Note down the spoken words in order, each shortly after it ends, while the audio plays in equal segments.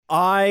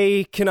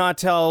I cannot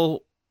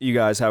tell you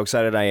guys how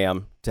excited I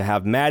am to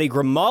have Maddie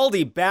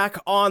Grimaldi back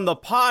on the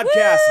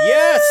podcast. Woo!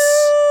 Yes!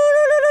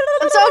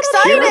 I'm so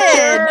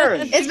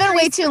excited. It's been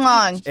way too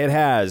long. It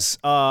has.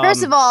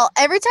 First of all,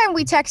 every time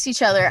we text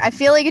each other, I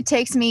feel like it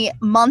takes me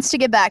months to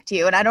get back to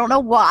you, and I don't know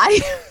why.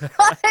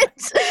 but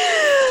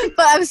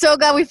I'm so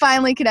glad we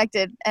finally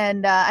connected,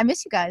 and I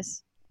miss you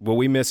guys. Well,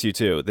 we miss you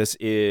too. This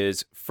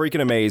is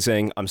freaking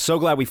amazing. I'm so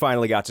glad we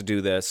finally got to do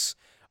this.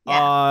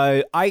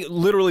 Yeah. I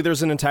literally,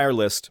 there's an entire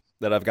list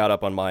that I've got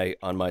up on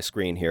my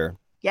screen here.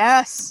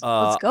 Yes,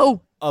 let's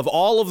go. Of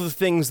all of the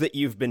things that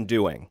you've been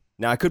doing.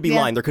 Now, I could be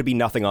lying. There could be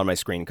nothing on my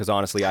screen because,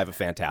 honestly, I have a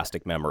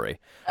fantastic memory.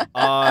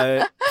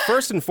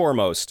 First and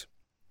foremost,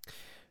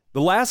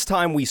 the last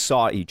time we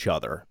saw each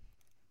other,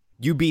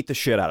 you beat the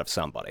shit out of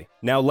somebody.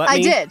 Now, I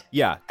did.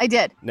 Yeah. I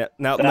did. Now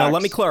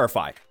let me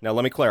clarify.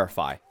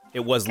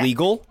 It was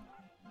legal,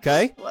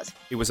 okay? It was.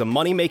 It was a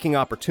money-making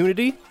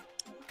opportunity,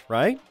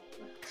 right?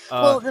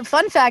 Well, the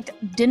fun fact,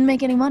 didn't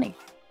make any money.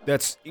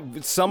 That's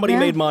somebody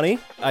made money,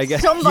 I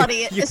guess.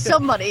 Somebody.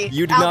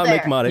 You did not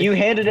make money. You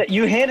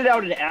handed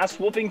out an ass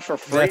whooping for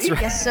free. That's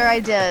right. Yes, sir, I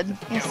did.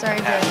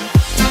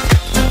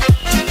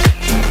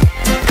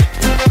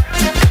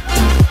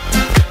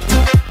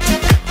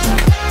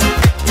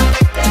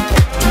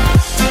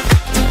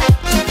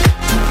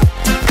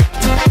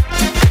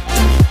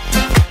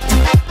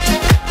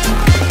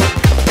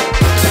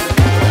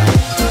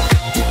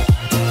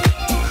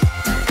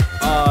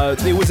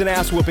 It was an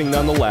ass whooping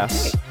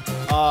nonetheless.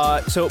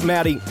 So,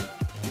 Maddie,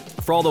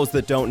 for all those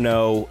that don't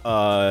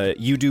know,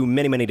 you do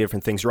many, many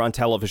different things. You're on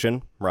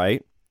television,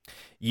 right?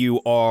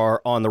 You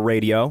are on the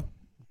radio,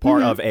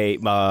 part of a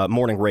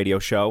morning radio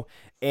show.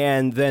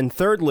 And then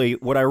thirdly,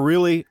 what I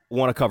really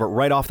want to cover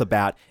right off the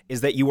bat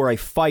is that you are a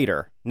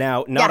fighter.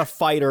 Now, not a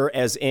fighter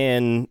as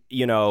in,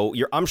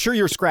 I'm sure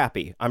you're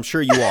scrappy. I'm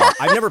sure you are.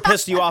 I've never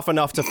pissed you off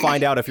enough to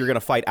find out if you're going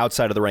to fight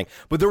outside of the ring.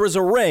 But there was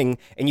a ring,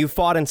 and you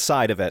fought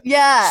inside of it.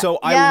 Yeah. So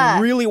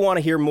I really want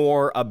to hear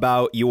more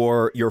about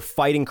your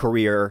fighting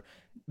career,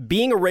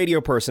 being a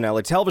radio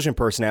personality, television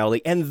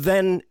personality, and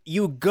then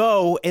you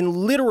go and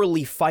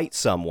literally fight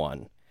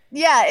someone.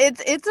 Yeah,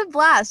 it's a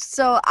blast.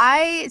 So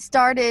I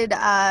started,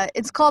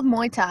 it's called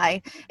Muay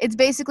Thai. It's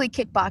basically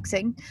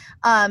kickboxing.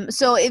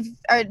 So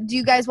do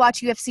you guys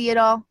watch UFC at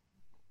all?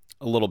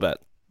 A little bit.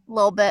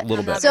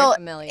 So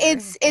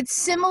it's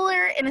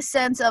similar in a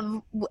sense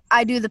of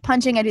I do the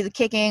punching, I do the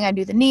kicking, I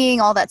do the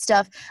kneeing, all that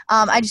stuff.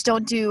 I just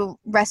don't do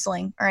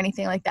wrestling or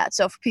anything like that.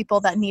 So for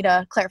people that need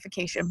a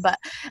clarification, but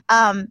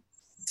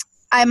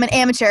I'm an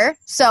amateur,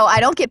 so I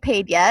don't get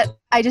paid yet.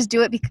 I just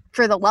do it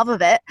for the love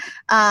of it.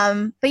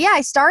 But yeah,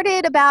 I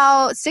started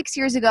about 6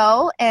 years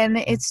ago, and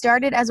it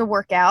started as a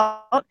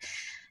workout.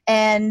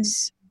 And,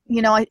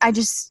 I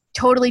just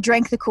totally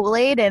drank the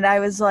Kool-Aid, and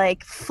I was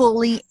like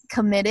fully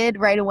committed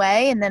right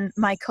away. And then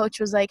my coach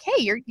was like,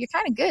 "Hey, you're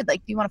kind of good. Like,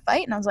 do you want to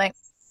fight?" And I was like,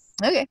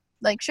 "Okay,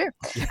 like sure."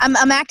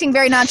 I'm acting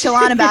very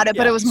nonchalant about it,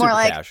 but it was more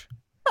like,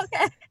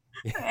 "Okay,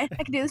 all right,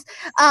 I can do this."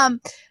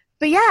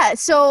 But yeah,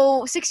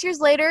 so 6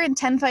 years later and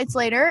 10 fights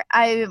later,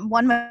 I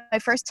won my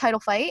first title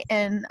fight,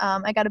 and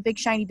I got a big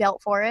shiny belt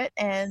for it,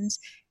 and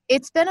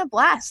it's been a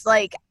blast.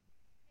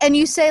 And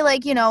you say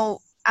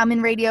I'm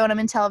in radio and I'm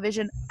in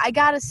television. I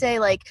gotta say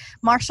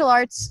martial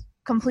arts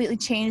completely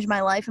changed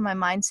my life and my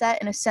mindset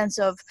in a sense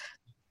of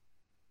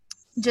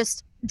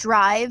just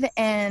drive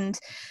and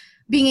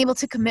being able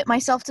to commit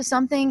myself to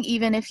something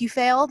even if you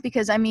fail,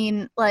 because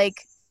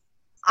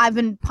I've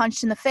been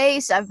punched in the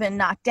face. I've been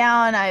knocked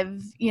down.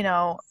 I've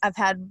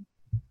had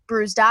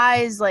bruised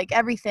eyes,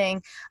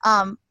 everything.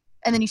 And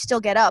then you still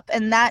get up,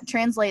 and that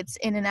translates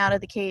in and out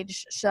of the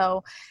cage.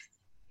 So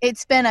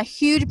it's been a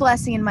huge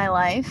blessing in my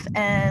life.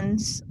 And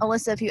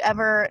Alyssa, if you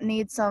ever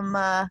need some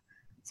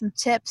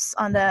tips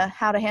on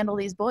how to handle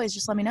these boys,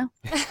 just let me know.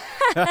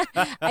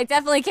 I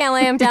definitely can't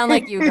lay them down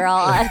like you, girl.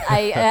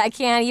 I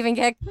can't even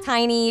get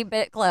tiny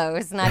bit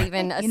close, not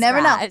even a You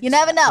never know. You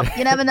never know.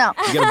 You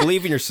gotta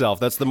believe in yourself.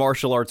 That's the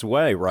martial arts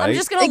way, right? I'm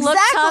just gonna look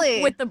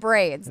tough with the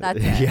braids. That's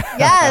it.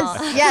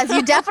 Yes.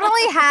 You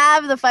definitely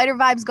have the fighter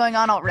vibes going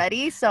on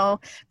already, so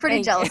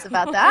pretty jealous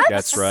about that.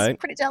 That's right.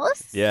 Pretty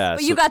jealous. Yeah.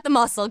 But you got the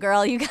muscle,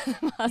 girl. You got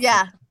the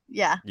muscle.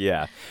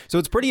 Yeah. So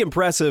it's pretty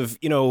impressive,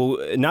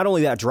 not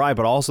only that drive,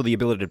 but also the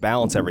ability to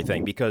balance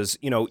everything because,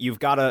 you've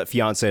got a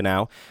fiance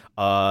now.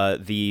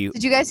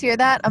 Did you guys hear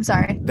that? I'm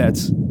sorry.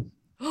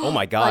 Oh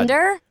my God.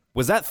 Thunder?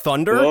 Was that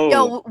thunder? Whoa.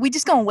 Yo, we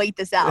just gonna wait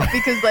this out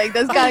because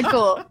that's kind of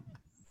cool.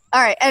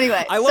 All right,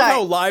 anyway. I love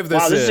how live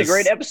this is. Wow, this is a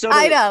great episode.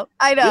 I know.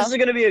 This is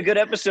going to be a good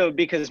episode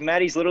because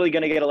Maddie's literally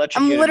going to get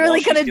electrocuted. I'm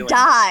literally going to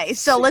die,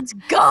 so let's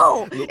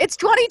go. It's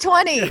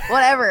 2020,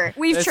 whatever.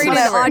 We've traded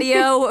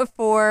audio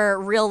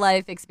for real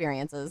life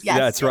experiences. Yes.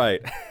 That's right.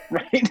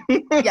 Right?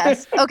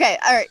 Yes. Okay,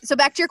 all right, so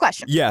back to your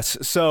question. Yes,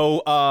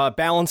 so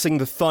balancing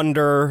the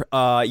thunder,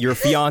 your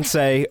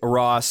fiance,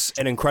 Ross,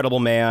 an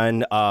incredible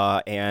man,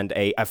 and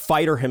a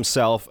fighter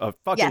himself, a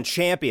fucking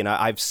champion.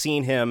 I've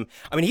seen him.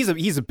 I mean,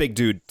 he's a big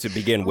dude to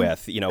begin with.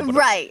 with, you know. But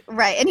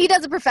right. And he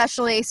does it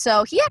professionally,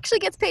 so he actually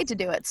gets paid to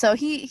do it. So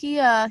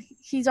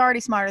he's already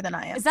smarter than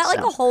I am. Is that like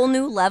a whole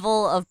new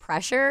level of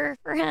pressure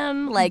for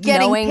him? Like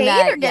getting knowing paid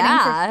that, or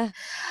getting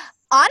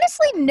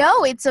honestly,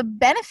 no, it's a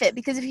benefit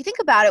because if you think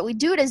about it, we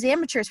do it as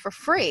amateurs for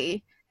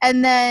free.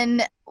 And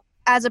then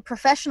as a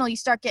professional, you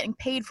start getting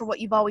paid for what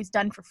you've always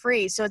done for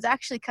free. So it's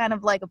actually kind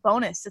of like a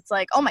bonus. It's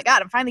like, oh my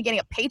God, I'm finally getting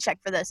a paycheck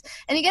for this.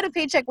 And you get a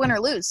paycheck win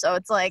or lose. So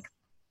it's like,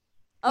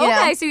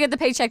 okay, so you get the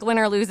paycheck win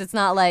or lose. It's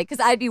not like,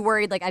 because I'd be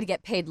worried like I'd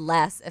get paid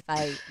less if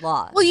I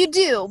lost. Well, you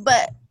do,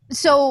 but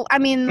so, I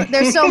mean,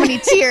 there's so many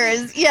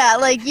tiers. Yeah,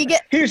 like you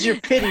get. Here's your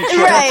pity.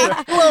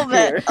 Right, a little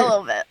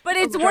bit. But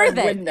it's worth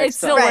it. It's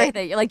still worth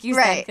it. Like you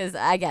said, because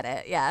I get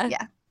it. Yeah.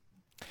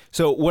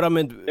 So what I'm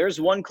in.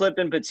 There's one clip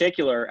in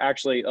particular,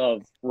 actually,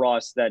 of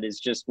Ross that is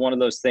just one of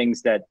those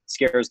things that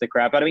scares the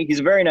crap out of me.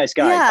 He's a very nice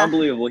guy,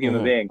 unbelievable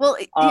human being. Well,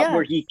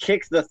 where he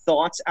kicked the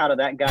thoughts out of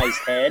that guy's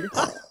head.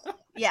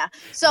 Yeah.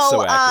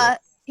 So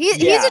he's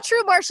a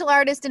true martial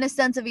artist in a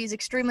sense of he's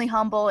extremely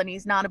humble and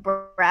he's not a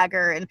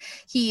bragger and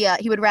he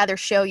would rather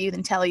show you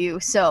than tell you.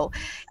 So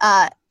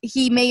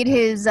he made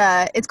his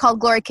it's called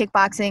Glory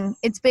Kickboxing.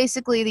 It's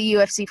basically the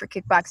UFC for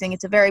kickboxing.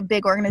 It's a very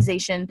big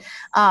organization.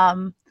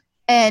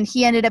 And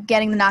he ended up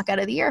getting the knockout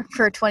of the year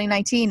for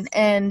 2019.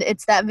 And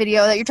it's that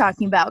video that you're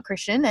talking about,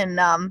 Christian.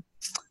 And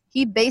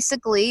he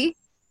basically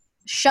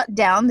shut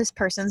down this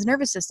person's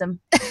nervous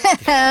system.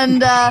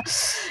 And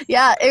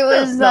it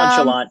was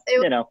nonchalant,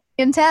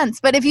 intense.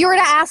 But if you were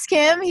to ask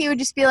him, he would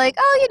just be like,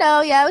 oh,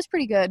 it was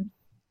pretty good.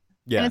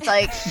 Yeah. And it's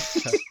like,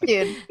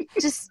 dude,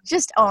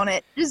 just own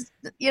it. Just,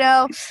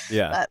 Yeah.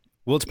 But,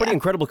 well, it's pretty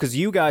incredible because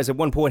you guys at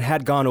one point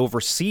had gone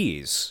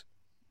overseas.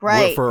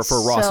 Right. For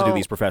Ross to do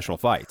these professional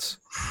fights.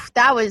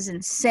 That was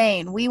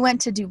insane. We went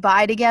to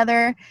Dubai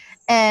together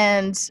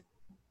and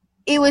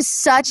it was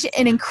such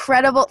an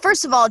incredible,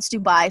 first of all, it's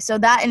Dubai. So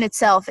that in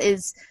itself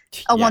is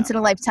a once in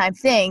a lifetime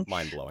thing.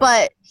 Mind-blowing.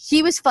 But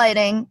he was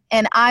fighting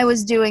and I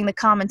was doing the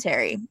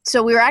commentary.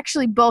 So we were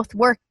actually both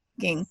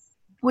working,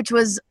 which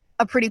was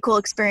a pretty cool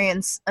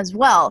experience as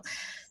well.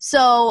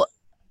 So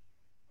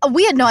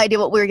we had no idea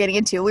what we were getting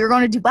into. We were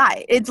going to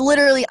Dubai. It's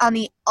literally on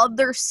the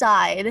other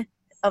side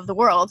of the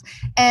world.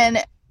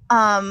 And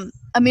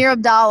Amir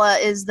Abdallah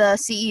is the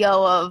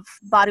CEO of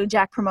Badu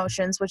Jack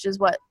Promotions, which is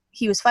what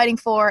he was fighting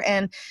for.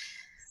 And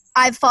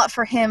I've fought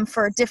for him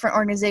for different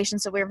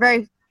organizations. So we were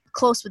very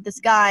close with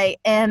this guy.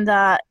 And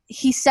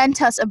he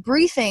sent us a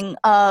briefing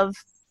of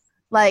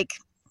like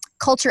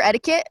culture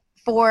etiquette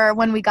for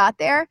when we got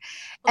there.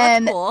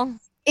 That's cool.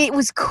 It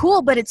was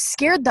cool, but it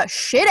scared the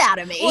shit out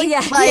of me.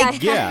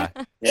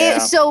 Well,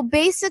 So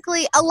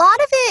basically a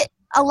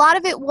lot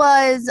of it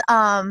was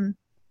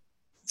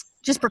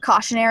just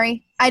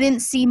precautionary. I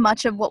didn't see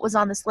much of what was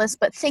on this list,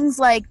 but things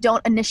like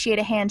don't initiate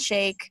a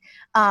handshake.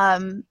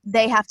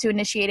 They have to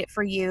initiate it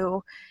for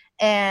you.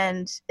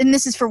 And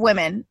this is for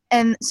women.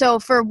 And so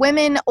for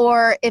women,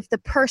 or if the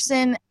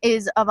person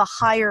is of a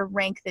higher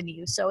rank than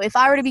you. So if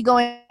I were to be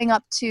going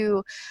up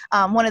to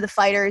one of the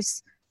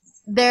fighters,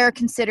 they're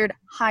considered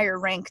higher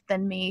rank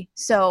than me.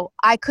 So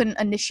I couldn't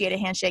initiate a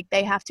handshake.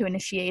 They have to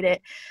initiate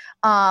it.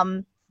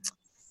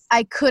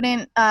 I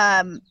couldn't,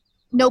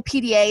 no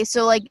PDA.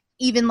 So like,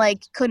 even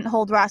like couldn't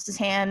hold Ross's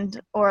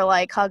hand or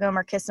like hug him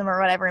or kiss him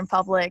or whatever in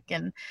public.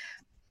 And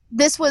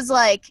this was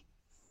like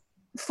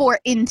for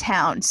in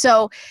town.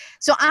 So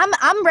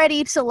I'm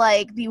ready to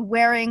like be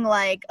wearing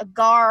like a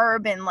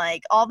garb and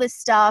like all this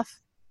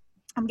stuff.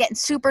 I'm getting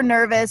super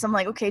nervous. I'm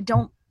like, okay,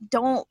 don't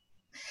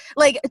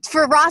like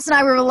for Ross and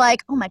I, we were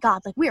like, oh my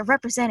God, like we are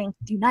representing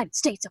the United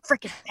States of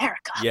freaking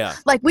America. Yeah.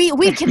 Like we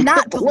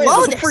cannot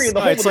blow this.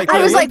 It's like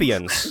the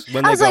Olympians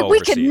when they I was go like,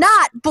 overseas. we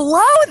cannot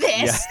blow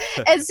this.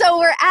 Yeah. And so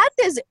we're at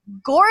this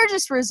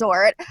gorgeous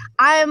resort.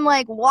 I'm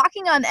like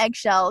walking on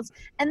eggshells.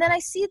 And then I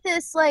see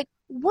this like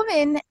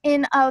woman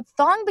in a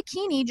thong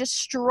bikini just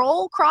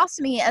stroll across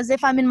me as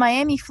if I'm in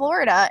Miami,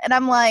 Florida. And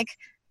I'm like,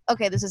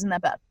 okay, this isn't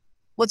that bad.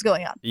 What's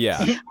going on?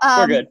 Yeah.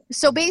 We're good.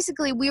 So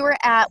basically we were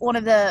at one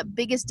of the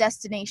biggest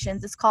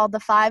destinations. It's called the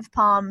Five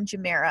Palm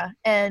Jumeirah.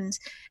 And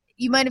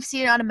you might have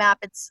seen it on a map.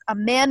 It's a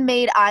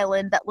man-made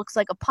island that looks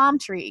like a palm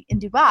tree in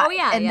Dubai. Oh,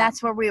 yeah. And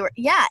that's where we were.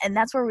 Yeah. And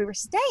that's where we were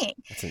staying.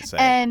 That's insane.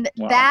 And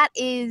that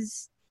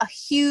is a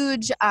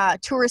huge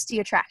touristy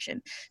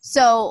attraction.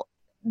 So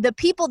the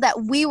people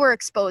that we were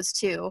exposed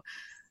to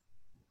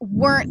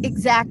weren't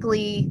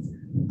exactly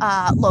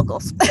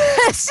locals.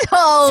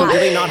 So do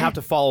they not have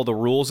to follow the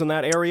rules in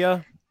that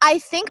area? I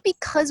think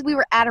because we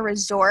were at a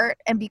resort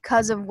and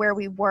because of where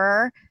we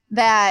were,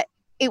 that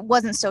it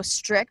wasn't so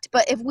strict.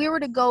 But if we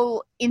were to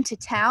go into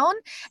town,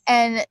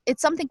 and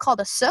it's something called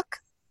a souk,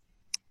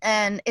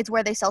 and it's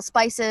where they sell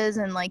spices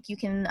and like you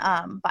can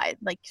buy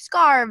like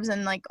scarves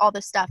and like all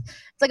this stuff.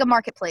 It's like a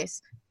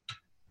marketplace.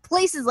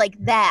 Places like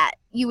that,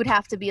 you would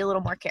have to be a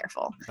little more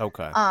careful.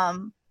 Okay.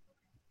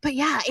 But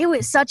yeah, it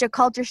was such a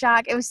culture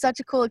shock. It was such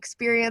a cool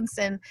experience.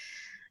 And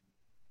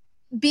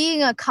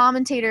being a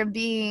commentator,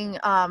 being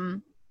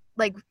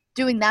like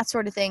doing that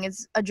sort of thing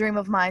is a dream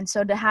of mine.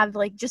 So to have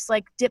just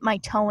dip my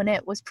toe in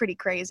it was pretty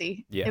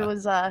crazy. Yeah. It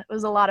was a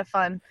lot of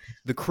fun.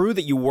 The crew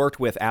that you worked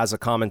with as a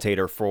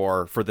commentator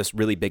for this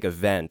really big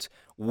event,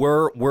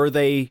 were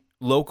they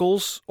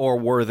locals or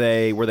were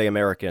they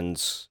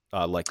Americans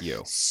like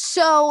you?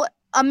 So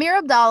Amir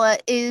Abdallah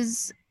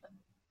is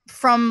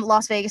from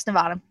Las Vegas,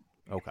 Nevada.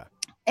 Okay.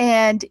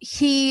 And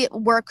he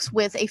works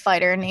with a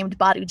fighter named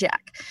Badu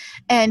Jack.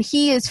 And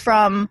he is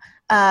from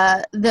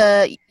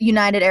the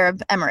United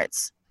Arab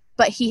Emirates.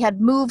 But he had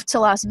moved to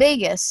Las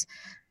Vegas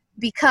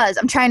because,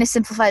 I'm trying to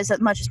simplify this as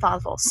much as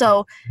possible.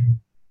 So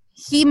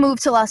he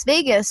moved to Las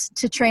Vegas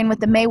to train with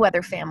the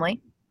Mayweather family.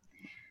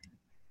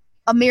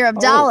 Amir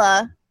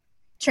Abdallah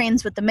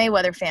trains with the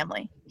Mayweather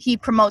family. He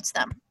promotes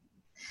them.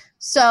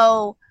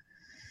 So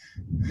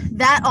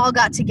that all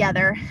got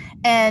together,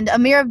 and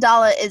Amir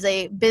Abdallah is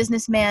a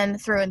businessman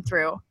through and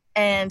through,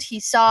 and he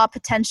saw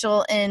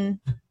potential in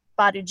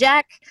Badu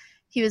Jack.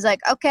 He was like,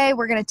 okay,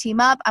 we're going to team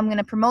up. I'm going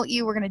to promote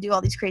you. We're going to do all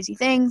these crazy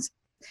things.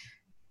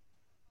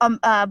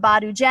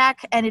 Badu Jack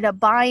ended up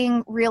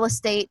buying real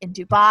estate in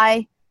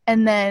Dubai,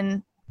 and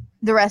then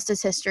the rest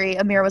is history.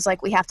 Amir was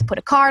like, we have to put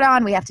a card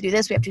on. We have to do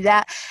this. We have to do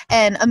that.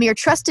 And Amir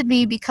trusted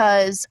me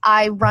because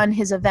I run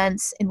his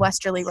events in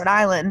Westerly, Rhode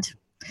Island.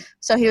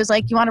 So he was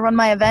like, you want to run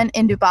my event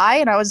in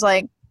Dubai? And I was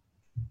like,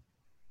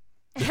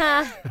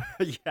 Yeah.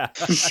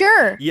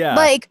 sure. Yeah.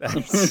 Like,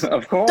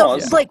 of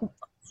course. Like,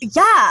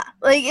 yeah.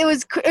 Like, it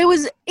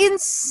was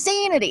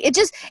insanity.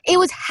 It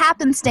was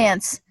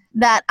happenstance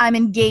that I'm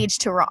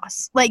engaged to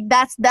Ross. Like,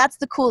 that's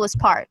the coolest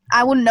part.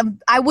 I wouldn't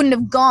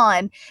have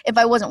gone if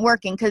I wasn't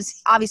working,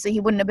 because obviously he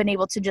wouldn't have been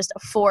able to just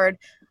afford,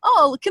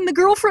 oh, can the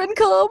girlfriend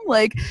come?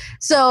 Like,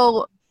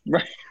 so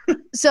Right.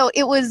 So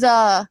it was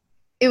a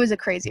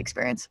crazy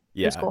experience.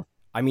 Yeah. It was cool.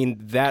 I mean,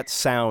 that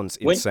sounds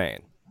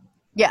insane.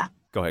 Yeah.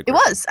 Go ahead. It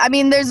was. I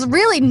mean, there's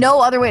really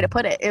no other way to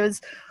put it. It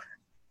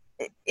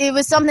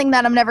was something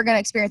that I'm never going to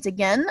experience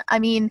again. I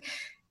mean,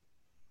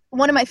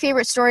 one of my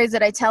favorite stories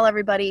that I tell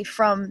everybody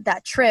from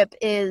that trip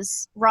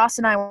is Ross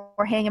and I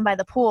were hanging by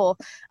the pool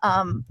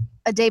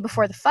a day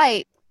before the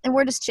fight, and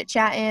we're just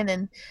chit-chatting,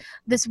 and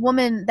this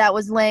woman that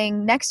was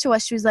laying next to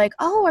us, she was like,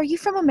 oh, are you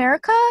from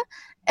America?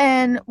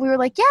 And we were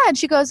like, yeah. And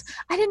she goes,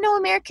 I didn't know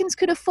Americans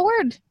could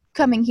afford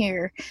coming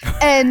here.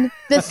 And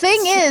the thing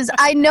is,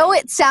 I know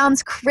it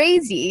sounds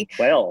crazy,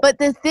 but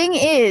the thing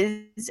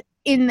is,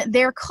 in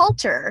their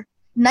culture,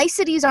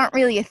 niceties aren't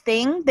really a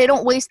thing. They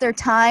don't waste their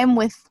time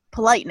with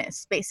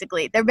politeness,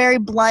 basically. They're very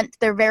blunt.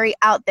 They're very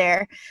out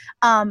there.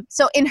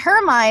 So in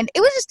her mind,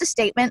 it was just a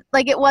statement.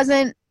 Like, it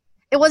wasn't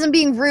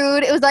being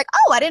rude. It was like,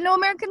 oh, I didn't know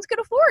Americans could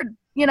afford,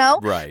 you know?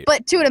 Right.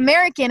 But to an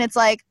American, it's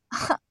like,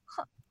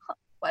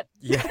 what?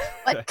 Yeah.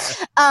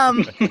 What?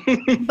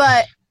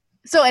 But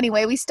so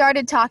anyway, we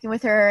started talking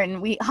with her,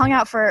 and we hung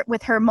out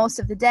with her most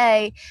of the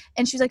day.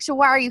 And she was like, so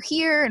why are you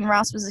here? And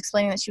Ross was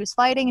explaining that she was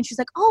fighting, and she's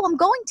like, oh, I'm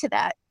going to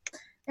that.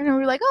 And we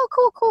were like,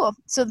 oh, cool.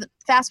 So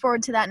fast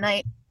forward to that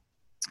night.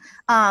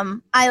 I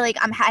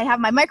have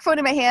my microphone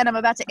in my hand. I'm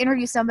about to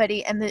interview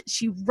somebody, and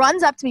she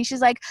runs up to me.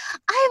 She's like,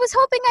 I was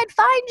hoping I'd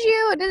find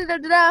you. And da, da,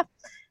 da, da.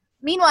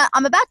 Meanwhile,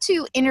 I'm about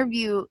to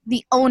interview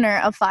the owner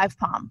of Five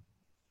Palm.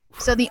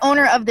 So the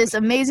owner of this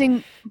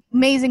amazing,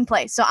 amazing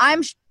place. So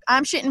I'm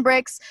shitting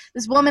bricks.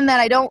 This woman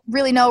that I don't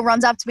really know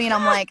runs up to me, and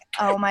I'm like,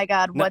 oh my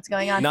God, what's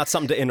going on? Not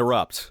something to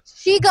interrupt.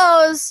 She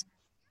goes,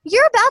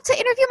 you're about to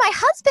interview my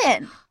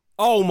husband.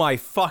 Oh my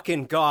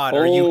fucking God.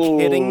 Are you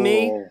kidding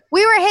me?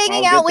 We were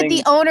hanging out with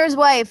the owner's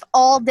wife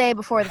all day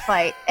before the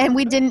fight, and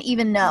we didn't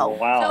even know.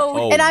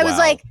 Wow. And I was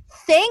like,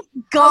 thank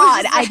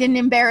God I didn't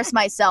embarrass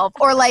myself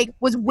or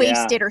was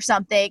wasted or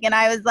something. And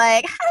I was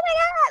like, oh my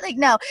God. Like,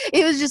 no,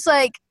 it was just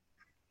like,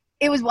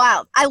 it was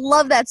wild. I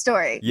love that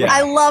story. Yeah.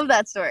 I love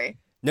that story.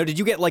 No, did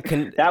you get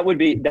that would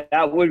be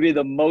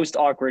the most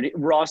awkward.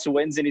 Ross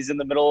wins and he's in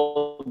the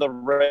middle of the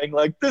ring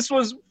like, this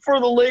was for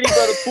the lady by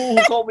the pool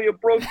who called me a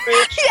broke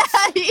bitch.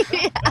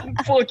 Yeah.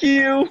 Fuck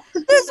you.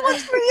 This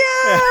one's for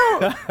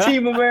you.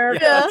 Team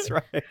America. Yeah, that's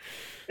right.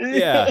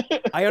 Yeah,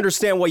 I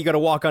understand why you got to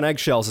walk on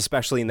eggshells,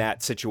 especially in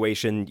that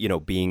situation, you know,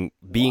 being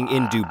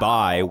in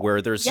Dubai,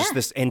 where there's just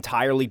this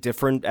entirely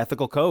different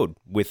ethical code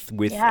with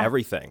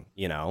everything,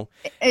 you know.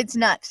 It's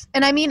nuts.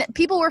 And I mean,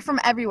 people were from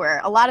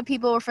everywhere. A lot of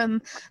people were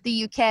from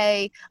the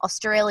UK,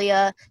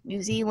 Australia,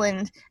 New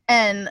Zealand,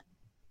 and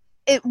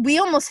we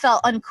almost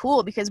felt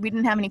uncool because we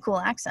didn't have any cool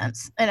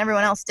accents, and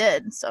everyone else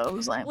did. So it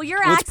was like, well,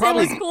 your accent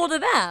was cool to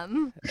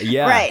them.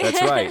 Yeah, right.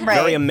 That's right.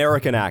 Very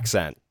American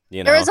accent.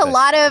 You know, there was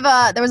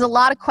a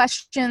lot of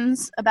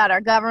questions about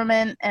our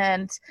government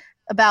and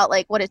about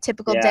what a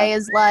typical day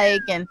is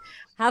like, and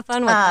have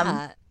fun with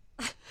that.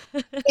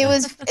 it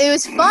was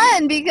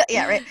fun because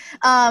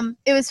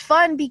it was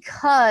fun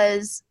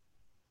because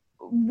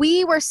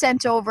we were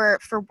sent over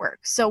for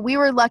work, so we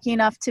were lucky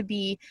enough to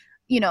be,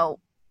 you know,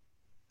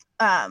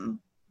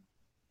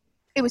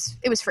 it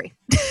was free.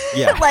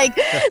 Yeah,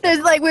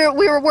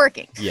 we were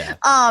working. Yeah.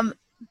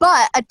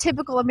 But a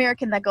typical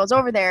American that goes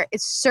over there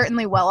is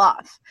certainly well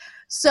off.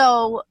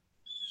 So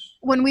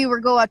when we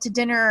would go out to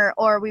dinner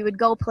or we would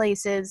go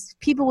places,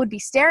 people would be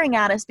staring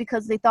at us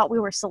because they thought we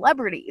were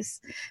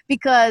celebrities.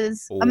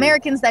 Because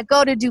Americans that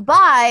go to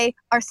Dubai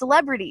are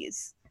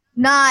celebrities,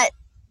 not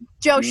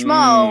Joe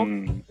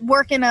Schmo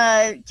working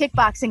a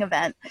kickboxing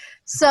event.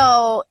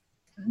 So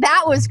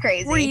that was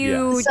crazy. Were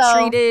you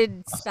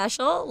treated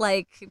special?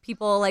 Like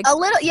people like a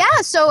little?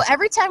 Yeah. So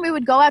every time we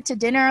would go out to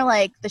dinner,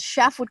 like the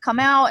chef would come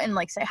out and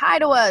like say hi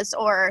to us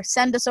or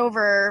send us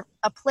over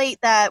a plate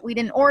that we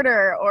didn't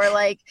order, or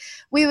like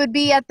we would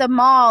be at the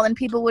mall and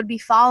people would be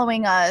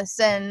following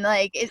us, and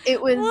like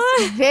it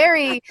was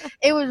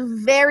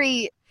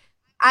very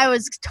I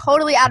was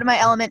totally out of my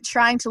element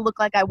trying to look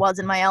like I was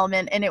in my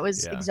element, and it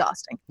was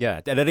exhausting. Yeah.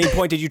 At any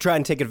point, did you try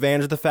and take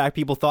advantage of the fact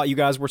people thought you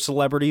guys were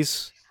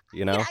celebrities?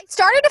 You know? I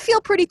started to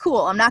feel pretty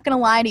cool. I'm not going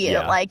to lie to you.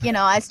 Yeah. Like,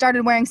 I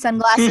started wearing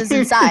sunglasses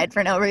inside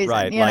for no reason.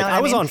 Right. You know like, what I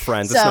was mean? on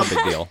Friends. It's no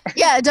big deal.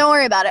 Yeah, don't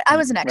worry about it. I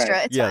was an extra.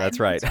 Right. It's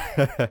fine.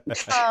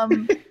 That's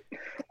right.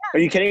 Are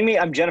you kidding me?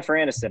 I'm Jennifer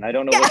Aniston. I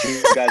don't know what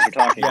you guys are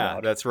talking about.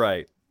 Yeah, that's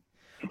right.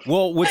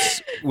 Well,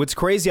 what's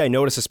crazy I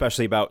noticed,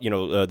 especially about,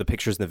 the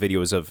pictures and the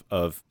videos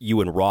of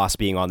you and Ross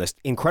being on this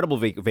incredible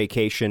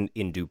vacation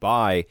in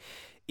Dubai,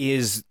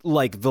 is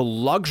like the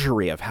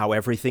luxury of how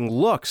everything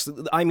looks.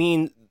 I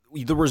mean,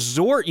 the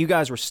resort you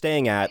guys were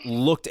staying at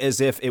looked as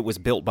if it was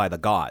built by the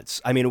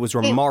gods. I mean, it was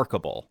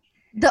remarkable.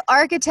 The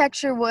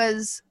architecture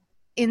was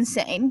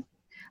insane.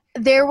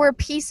 There were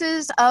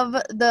pieces of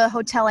the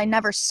hotel I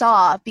never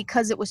saw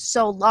because it was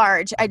so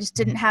large. I just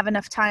didn't have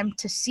enough time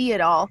to see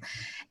it all.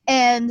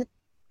 And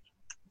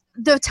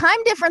the time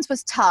difference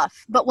was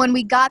tough, but when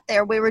we got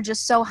there, we were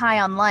just so high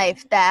on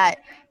life that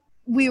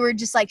we were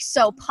just like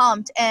so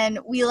pumped, and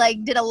we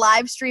like did a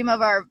live stream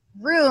of our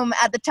room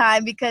at the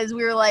time because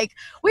we were like,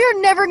 we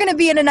are never going to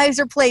be in a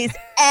nicer place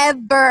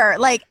ever.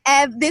 Like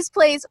this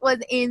place was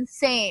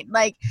insane.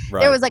 Like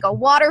there was like a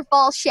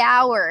waterfall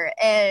shower,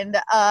 and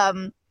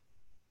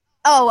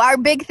our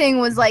big thing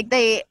was like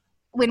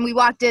when we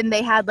walked in,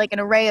 they had like an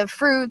array of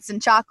fruits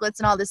and chocolates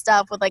and all this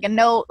stuff with like a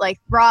note like,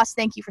 Ross,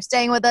 thank you for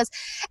staying with us.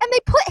 And they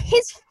put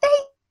his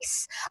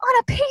face on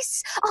a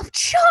piece of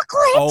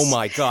chocolate. Oh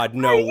my God,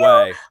 no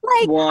way.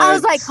 Like, what? I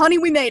was like, honey,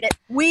 we made it.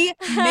 We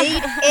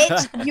made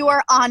it. You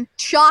are on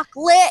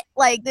chocolate.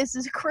 Like, this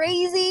is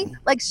crazy.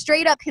 Like,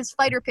 straight up, his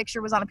fighter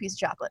picture was on a piece of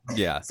chocolate.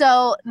 Yeah.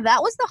 So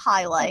that was the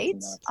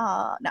highlight.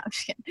 No, I'm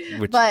just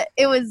kidding. But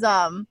it was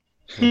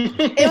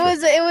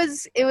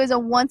it was a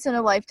once in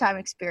a lifetime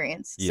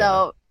experience. Yeah.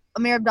 So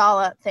Amir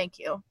Abdallah, thank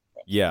you.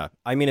 Yeah,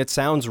 I mean, it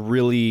sounds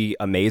really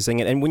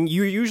amazing, and when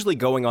you're usually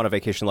going on a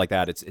vacation like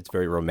that, it's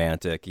very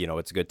romantic.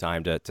 It's a good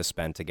time to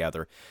spend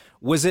together.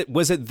 Was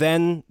it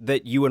then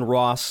that you and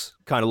Ross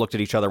kind of looked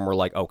at each other and were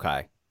like,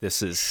 okay,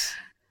 this is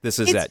it. You're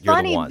the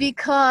one. It's funny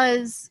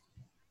because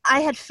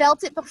I had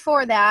felt it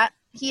before that.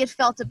 He had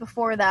felt it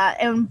before that,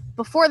 and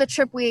before the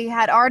trip, we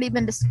had already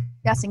been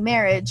discussing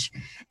marriage,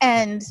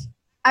 and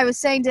I was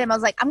saying to him, I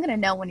was like, I'm going to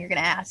know when you're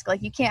going to ask.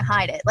 Like, you can't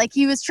hide it. Like,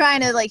 he was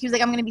trying to, he was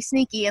like, I'm going to be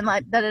sneaky and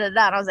like,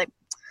 da-da-da-da. And I was like,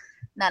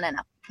 no.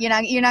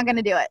 You're not going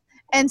to do it.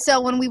 And so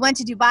when we went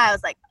to Dubai, I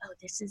was like, oh,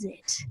 this is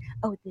it.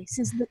 Oh, this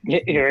is the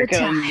Here it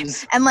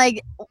comes. And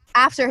like,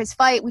 after his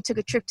fight, we took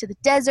a trip to the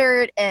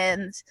desert,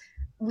 and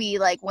we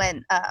like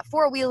went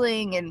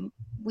 4-wheeling, and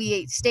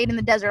we stayed in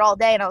the desert all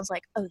day. And I was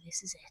like, oh,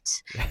 this is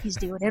it. He's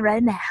doing it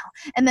right now.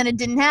 And then it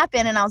didn't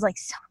happen. And I was like,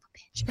 son of a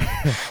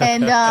bitch.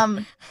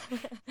 And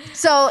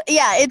so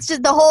yeah, it's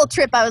just the whole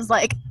trip I was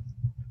like,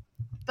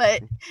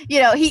 but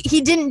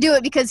he didn't do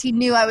it because he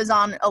knew I was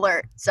on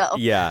alert. So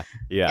yeah.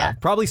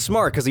 Probably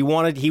smart, because he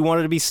wanted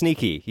to be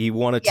sneaky. He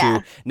wanted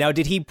to. Now,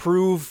 did he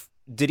prove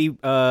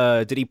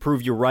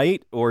you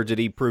right, or did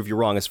he prove you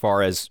wrong as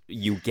far as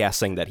you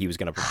guessing that he was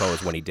going to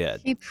propose when he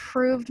did? He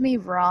proved me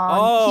wrong.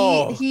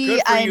 Oh, good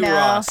for I you, know.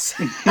 Ross.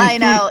 I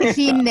know.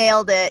 He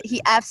nailed it.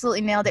 He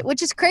absolutely nailed it,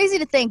 which is crazy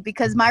to think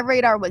because my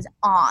radar was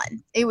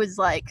on. It was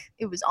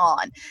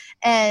on.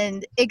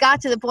 And it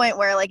got to the point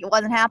where like it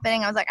wasn't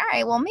happening. I was like, all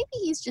right, well, maybe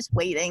he's just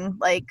waiting,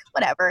 like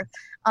whatever.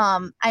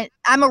 I'm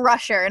a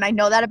rusher, and I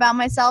know that about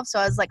myself. So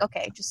I was like,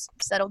 okay, just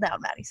settle down,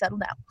 Maddie, settle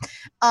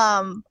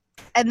down.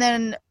 And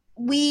then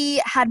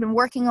we had been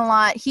working a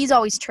lot. He's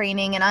always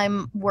training, and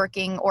I'm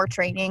working or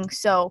training.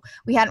 So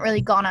we hadn't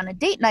really gone on a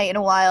date night in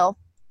a while.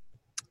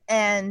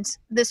 And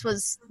this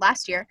was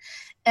last year.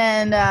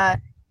 And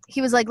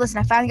he was like, listen,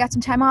 I finally got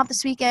some time off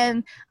this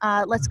weekend.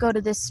 Let's go to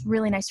this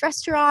really nice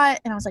restaurant.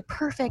 And I was like,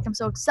 perfect. I'm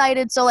so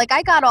excited. So like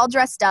I got all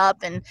dressed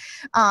up, and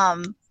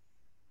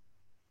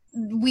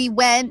we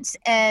went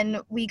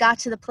and we got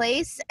to the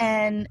place,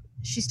 and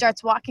she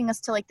starts walking us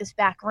to like this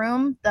back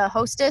room, the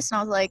hostess. And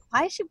I was like,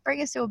 why did she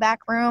bring us to a back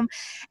room?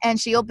 And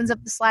she opens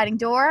up the sliding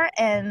door,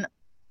 and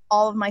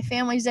all of my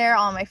family's there.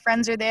 All of my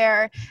friends are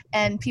there,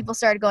 and people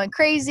started going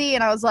crazy.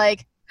 And I was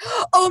like,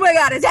 oh my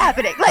God, it's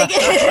happening. Like,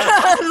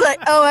 I was like,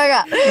 oh my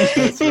God.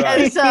 That's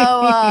right. And so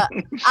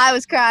I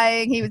was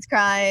crying. He was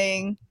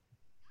crying.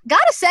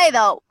 Gotta say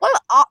though, one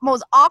of the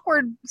most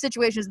awkward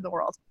situations in the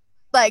world.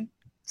 Like,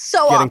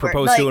 so getting awkward.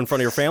 proposed to in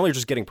front of your family, or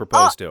just getting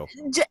proposed to?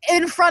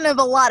 In front of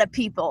a lot of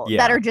people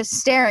that are just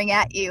staring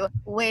at you,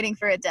 waiting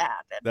for it to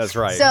happen. That's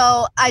right.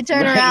 So I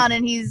turn around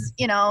and he's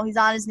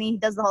on his knee. He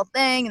does the whole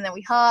thing, and then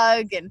we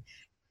hug, and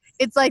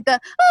it's like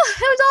that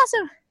was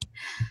awesome.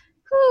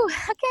 Whew,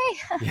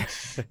 okay. Yeah.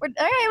 All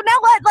right, now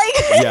what? Like,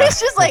 it's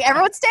just like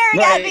everyone's staring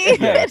at me.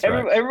 Yeah,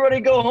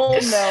 everybody go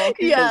home now.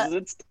 Yeah.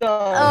 It's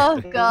done.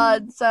 Oh,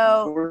 God.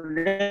 So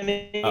We're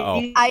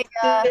gonna I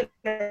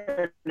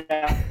now.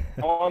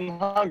 I'm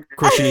hungry.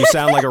 Christian, you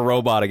sound like a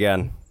robot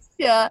again.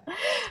 Yeah.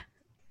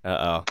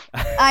 Uh-oh.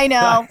 I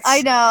know.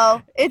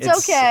 It's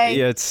okay.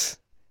 Yeah, it's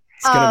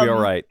going to be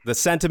all right. The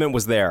sentiment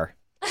was there.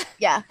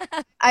 Yeah.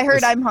 I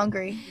heard I'm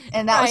hungry.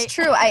 And that was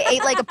true. I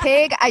ate like a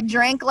pig. I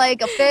drank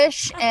like a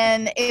fish.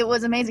 And it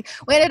was amazing.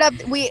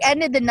 We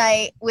ended the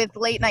night with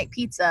late night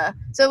pizza.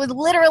 So it was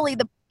literally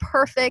the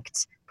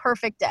perfect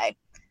day.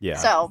 Yeah.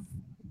 So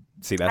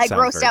see, that I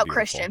grossed out beautiful.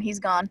 Christian. He's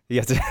gone.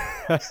 Yes.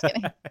 Just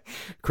kidding.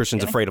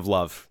 Christian's afraid of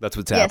love. That's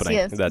what's happening.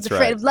 Yes, he is. That's He's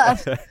afraid of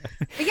love. But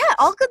yeah,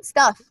 all good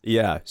stuff.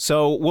 Yeah.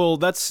 So, well,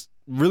 that's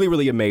really,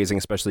 really amazing,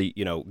 especially,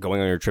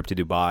 going on your trip to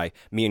Dubai.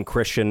 Me and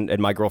Christian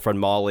and my girlfriend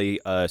Molly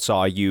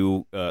saw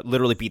you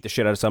literally beat the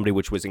shit out of somebody,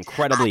 which was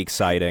incredibly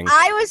exciting.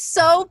 I was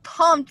so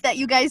pumped that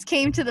you guys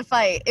came to the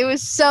fight. It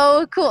was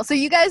so cool. So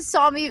you guys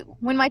saw me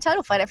win my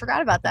title fight. I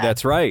forgot about that.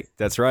 That's right.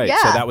 Yeah.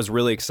 So that was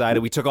really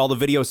exciting. We took all the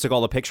videos, took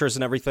all the pictures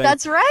and everything.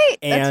 That's right.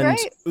 And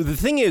the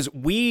thing is,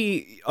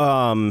 we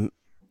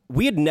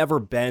had never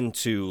been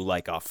to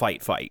like a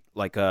fight,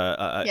 like like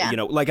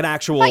an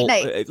actual fight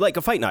night. Like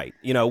a fight night.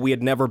 We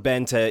had never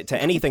been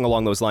to anything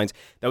along those lines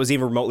that was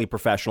even remotely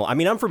professional. I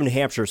mean, I'm from New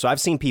Hampshire, so I've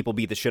seen people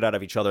beat the shit out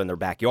of each other in their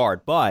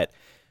backyard, but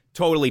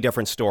totally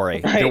different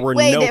story. Right. There were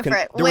way no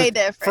different.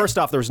 First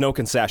off, there was no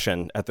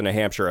concession at the New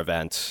Hampshire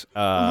event.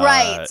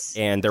 Right.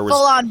 And there was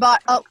full on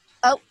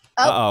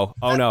oh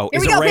no.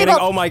 Here Is we it go, raining?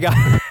 people. Oh my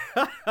God.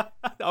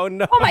 Oh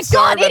no. Oh my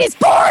God, it is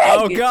pouring.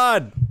 Oh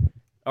God.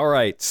 All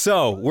right,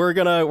 so we're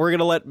gonna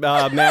let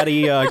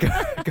Maddie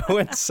go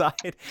inside.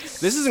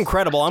 This is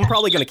incredible. I'm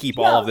probably gonna keep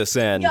all of this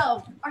in.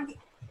 Can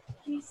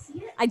you see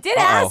it? I did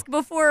ask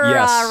before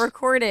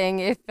recording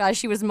if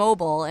she was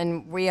mobile,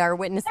 and we are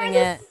witnessing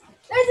it.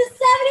 There's a 70%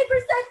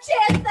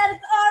 chance that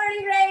it's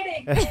already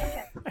raining.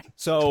 Okay.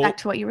 So back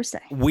to what you were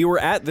saying. We were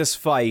at this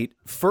fight.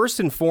 First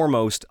and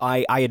foremost,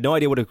 I had no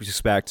idea what to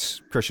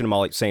expect. Christian and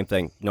Molly, same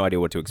thing. No idea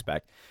what to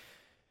expect.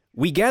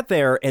 We get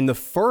there, and the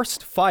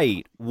first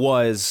fight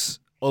was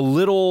a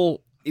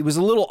little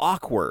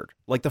awkward.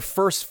 Like the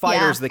first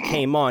fighters that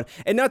came on,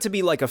 and not to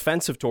be like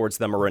offensive towards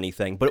them or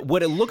anything, but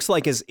what it looks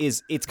like is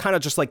it's kind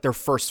of just like their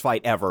first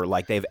fight ever,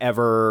 like they've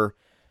ever.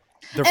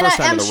 Their first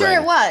time in the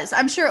ring. It was.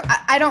 I'm sure.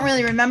 I don't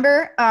really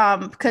remember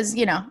because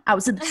I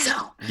was in the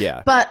zone.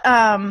 Yeah. But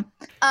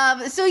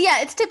so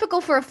yeah, it's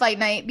typical for a fight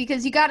night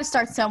because you got to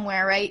start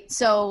somewhere, right?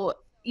 So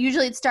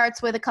usually it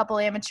starts with a couple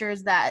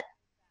amateurs that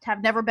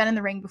have never been in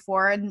the ring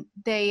before, and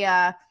they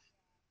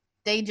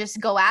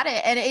just go at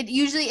it. And it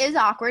usually is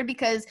awkward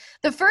because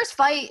the first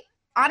fight,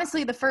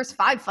 honestly, the first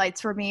 5 fights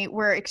for me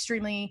were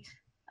extremely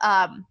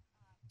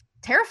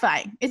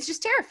terrifying. It's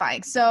just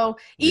terrifying. So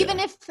even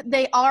if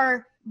they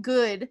are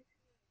good,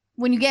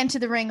 when you get into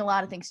the ring, a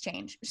lot of things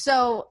change.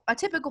 So a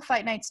typical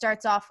fight night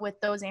starts off with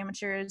those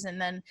amateurs, and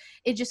then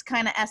it just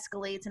kind of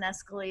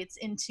escalates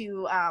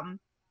into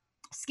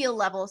skill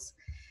levels.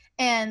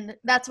 And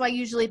that's why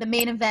usually the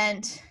main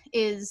event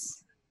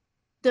is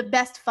the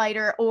best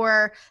fighter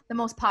or the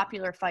most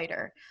popular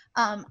fighter.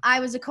 I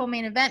was a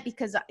co-main event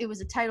because it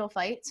was a title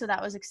fight, so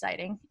that was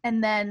exciting.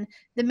 And then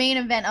the main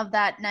event of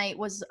that night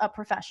was a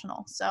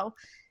professional. So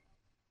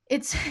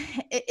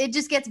it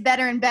just gets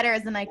better and better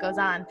as the night goes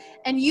on.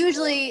 And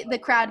usually the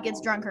crowd gets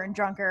drunker and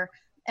drunker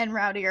and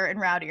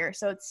rowdier.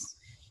 So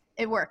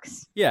it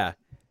works. Yeah.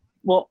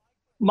 Well,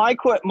 my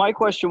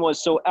question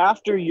was, so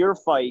after your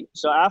fight,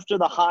 so after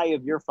the high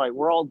of your fight,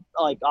 we're all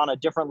like on a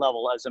different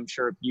level, as I'm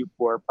sure you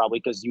were,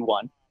 probably because you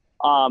won.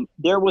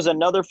 There was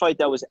another fight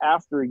that was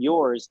after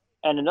yours,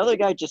 and another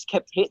guy just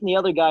kept hitting the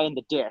other guy in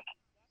the dick.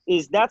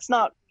 That's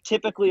not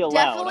typically allowed?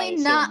 Definitely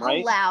not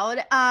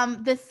allowed.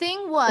 The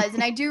thing was,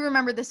 and I do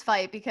remember this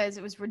fight because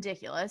it was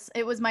ridiculous.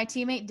 It was my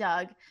teammate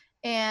Doug,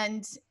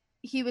 and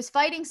he was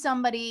fighting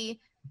somebody.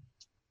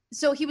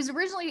 So he was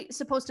originally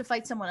supposed to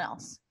fight someone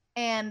else,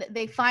 and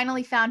they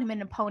finally found him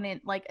an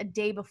opponent like a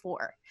day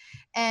before.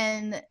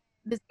 And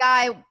this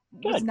guy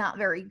was not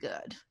very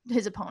good,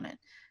 his opponent.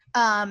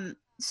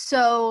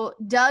 So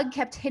Doug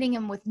kept hitting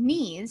him with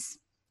knees,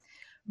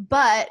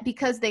 but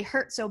because they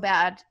hurt so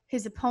bad,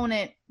 his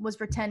opponent was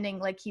pretending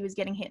like he was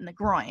getting hit in the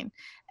groin.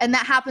 And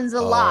that happens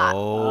a lot.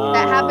 Oh.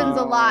 That happens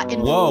a lot.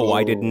 Whoa,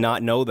 I did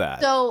not know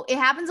that. So it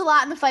happens a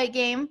lot in the fight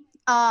game.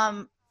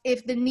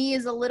 If the knee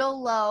is a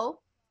little low,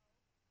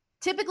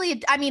 typically,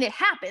 it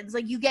happens.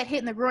 Like, you get hit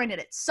in the groin and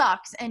it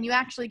sucks, and you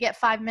actually get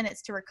 5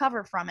 minutes to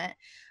recover from it.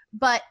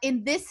 But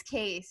in this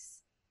case,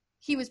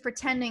 he was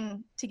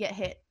pretending to get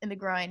hit in the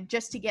groin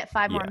just to get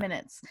 5 more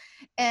minutes.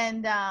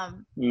 And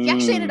he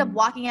actually ended up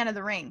walking out of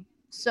the ring.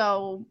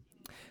 So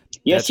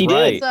Yes, That's he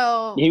right. did.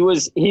 So he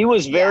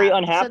was very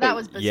unhappy. So that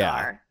was bizarre.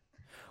 Yeah.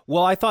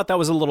 Well, I thought that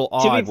was a little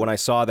odd when I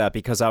saw that,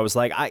 because I was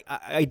like,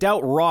 I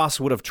doubt Ross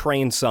would have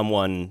trained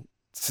someone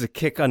to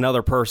kick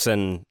another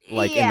person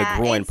like in the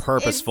groin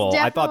purposeful.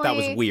 I thought that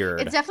was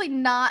weird. It's definitely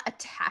not a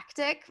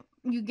tactic.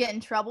 You get in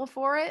trouble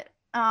for it.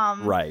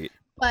 Right.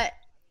 But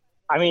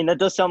I mean, that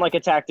does sound like a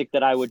tactic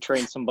that I would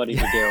train somebody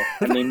to do.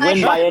 I mean,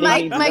 win by any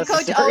means my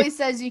necessary. coach always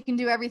says you can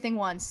do everything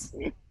once.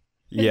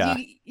 Yeah.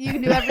 You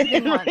can do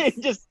everything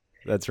once.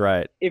 That's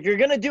right. If you're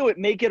going to do it,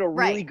 make it a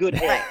really good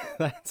hit. Right.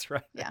 That's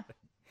right. Yeah.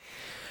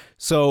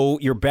 So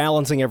you're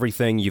balancing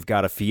everything. You've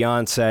got a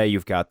fiance,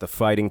 you've got the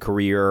fighting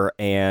career,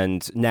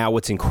 and now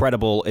what's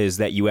incredible is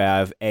that you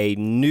have a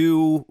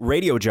new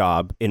radio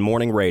job in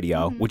morning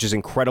radio, which is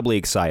incredibly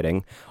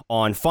exciting,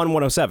 on Fun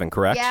 107,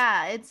 correct?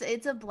 Yeah,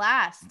 it's a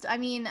blast. I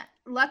mean,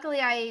 luckily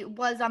I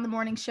was on the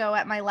morning show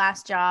at my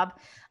last job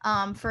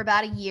for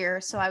about a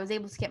year, so I was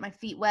able to get my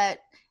feet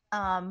wet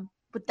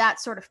with that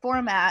sort of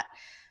format,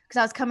 because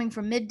I was coming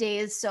from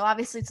middays, so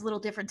obviously it's a little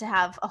different to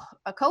have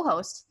a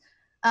co-host.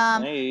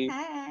 Hey,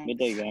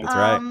 midday game. That's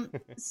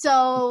right.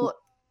 So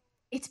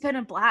it's been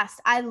a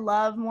blast. I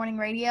love morning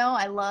radio.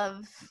 I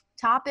love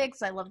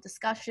topics. I love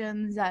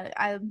discussions.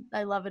 I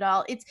love it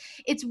all.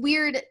 It's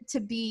weird to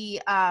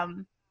be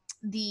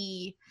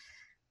the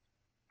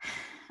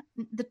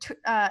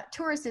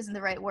tourist isn't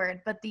the right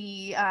word, but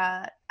the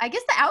I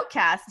guess the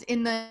outcast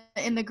in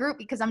the group,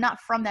 because I'm not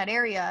from that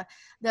area.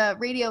 The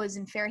radio is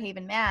in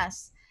Fairhaven,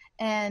 Mass,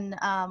 and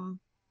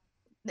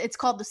it's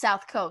called the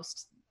South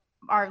Coast,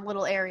 our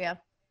little area.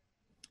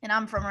 And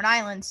I'm from Rhode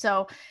Island,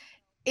 so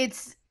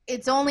it's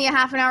only a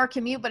half an hour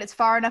commute, but it's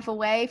far enough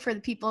away for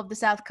the people of the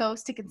South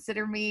Coast to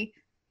consider me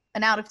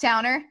an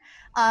out-of-towner.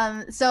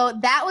 So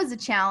that was a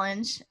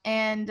challenge,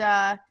 and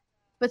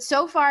but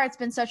so far it's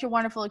been such a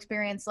wonderful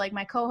experience. Like,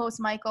 my co-host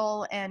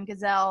Michael and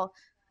Gazelle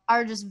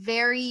are just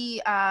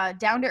very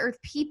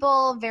down-to-earth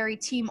people, very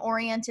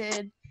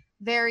team-oriented,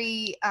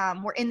 very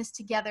we're in this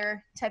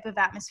together type of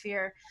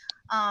atmosphere.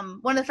 One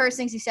of the first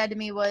things he said to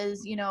me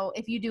was,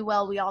 if you do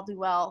well, we all do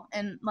well.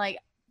 And like,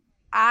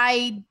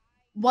 I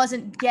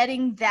wasn't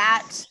getting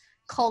that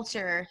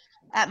culture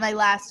at my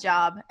last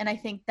job. And I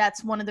think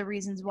that's one of the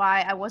reasons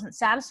why I wasn't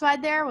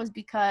satisfied there, was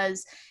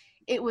because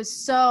it was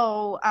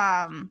so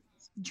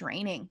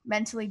draining,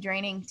 mentally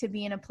draining, to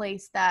be in a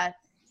place that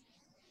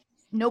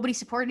nobody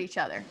supported each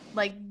other.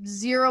 Like,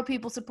 0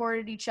 people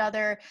supported each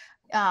other.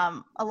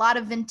 A lot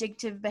of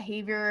vindictive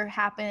behavior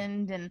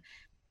happened, and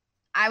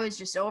I was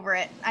just over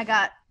it. I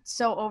got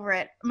so over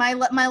it. My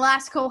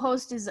last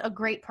co-host is a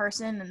great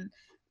person, and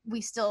we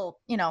still,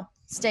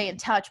 stay in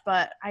touch,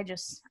 but I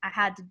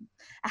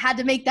had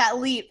to make that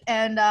leap,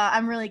 and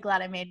I'm really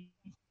glad I made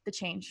the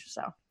change.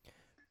 So.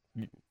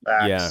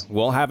 Yeah,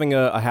 well,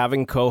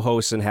 having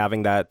co-hosts and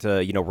having that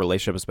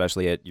relationship,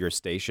 especially at your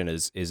station,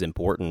 is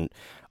important.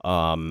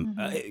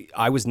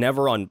 I was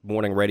never on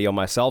morning radio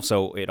myself,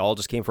 so it all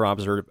just came from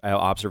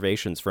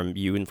observations from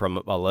you and from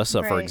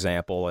Alyssa, for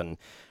example. And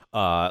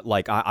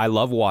I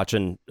love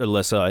watching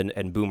Alyssa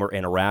and Boomer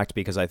interact,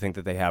 because I think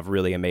that they have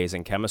really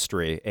amazing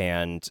chemistry.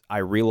 And I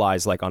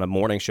realize, like, on a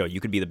morning show, you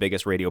could be the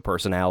biggest radio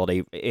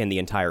personality in the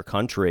entire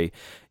country.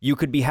 You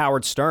could be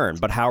Howard Stern,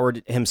 but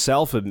Howard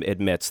himself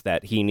admits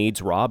that he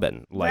needs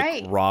Robin.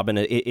 Like, Robin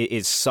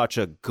is such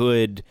a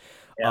good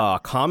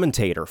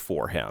commentator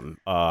for him,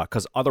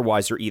 because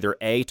otherwise you're either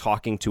A,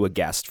 talking to a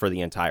guest for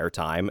the entire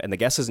time, and the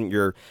guest isn't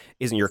your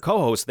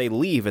co-host. They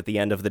leave at the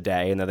end of the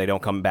day, and then they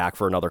don't come back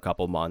for another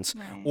couple months,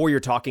 or you're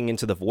talking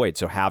into the void.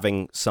 So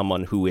having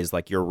someone who is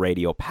like your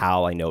radio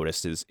pal, I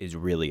noticed, is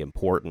really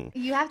important.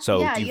 You have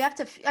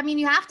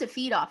to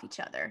feed off each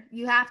other.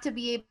 You have to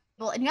be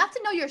able, and you have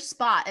to know your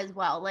spot as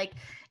well. Like,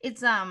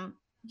 it's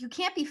you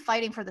can't be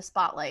fighting for the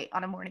spotlight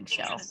on a morning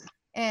show,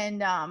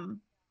 and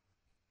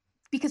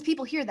because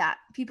people hear that,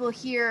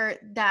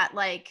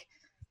 like,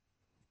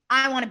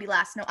 I want to be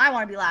last. No, I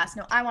want to be last.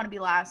 No, I want to be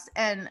last.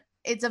 And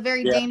it's a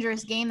very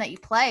dangerous game that you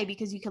play,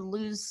 because you could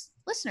lose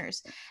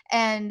listeners.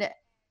 And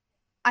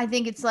I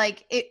think it's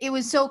like, it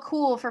was so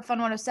cool for Fun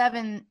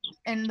 107,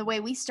 and the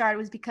way we started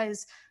was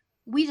because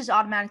we just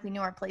automatically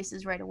knew our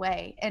places right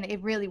away, and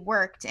it really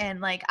worked. And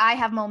like, I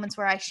have moments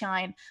where I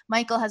shine.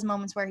 Michael has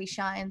moments where he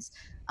shines.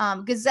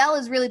 Gazelle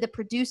is really the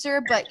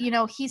producer, but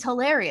he's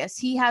hilarious.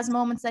 He has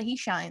moments that he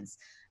shines.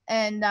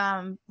 And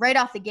right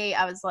off the gate,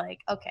 I was like,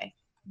 okay,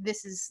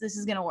 this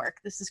is gonna work.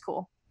 This is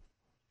cool.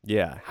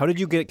 Yeah. How did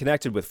you get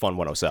connected with Fun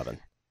 107?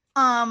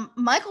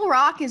 Michael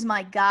Rock is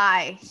my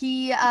guy.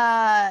 He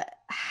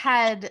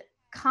had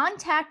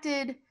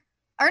contacted,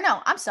 or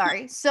no, I'm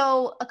sorry.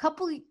 So a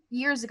couple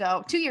years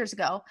ago, 2 years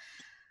ago,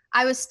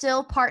 I was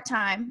still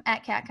part-time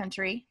at Cat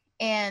Country,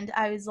 and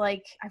I was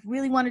like, I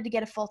really wanted to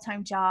get a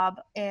full-time job,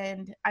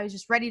 and I was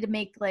just ready to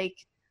make like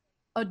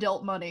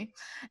adult money.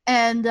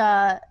 And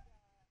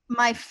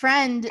my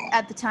friend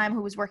at the time,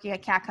 who was working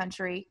at Cat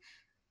Country,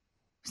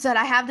 said,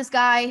 I have this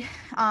guy.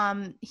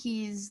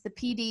 He's the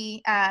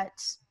PD at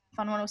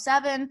Fun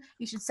 107.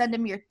 You should send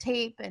him your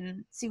tape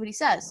and see what he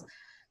says.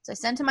 So I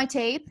sent him my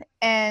tape,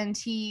 and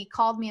he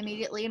called me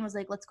immediately and was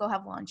like, let's go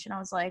have lunch. And I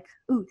was like,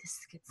 ooh, this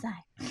is a good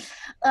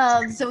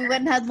sign. So we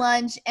went and had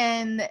lunch,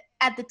 and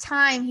at the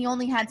time he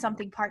only had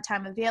something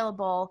part-time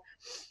available,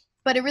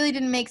 but it really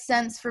didn't make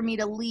sense for me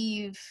to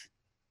leave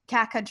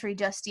Cat Country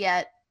just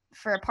yet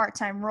for a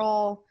part-time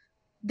role.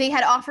 They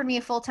had offered me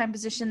a full-time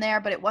position there,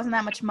 but it wasn't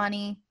that much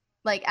money,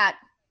 like at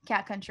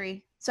Cat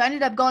Country. So I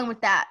ended up going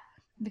with that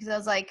because I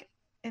was like,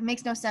 it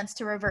makes no sense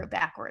to revert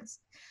backwards.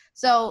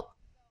 So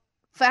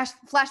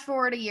flash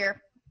forward a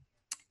year,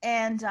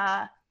 and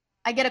I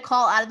get a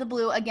call out of the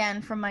blue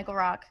again from Michael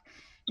Rock.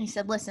 And he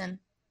said, listen,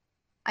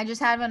 I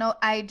just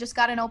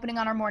got an opening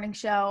on our morning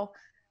show.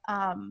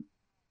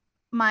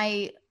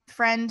 My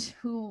friend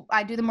who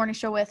I do the morning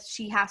show with,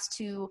 she has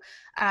to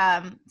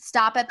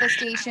stop at the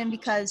station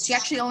because she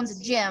actually owns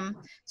a gym.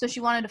 So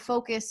she wanted to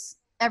focus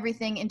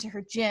everything into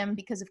her gym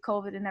because of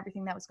COVID and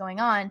everything that was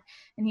going on.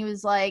 And he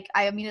was like,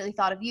 I immediately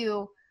thought of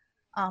you.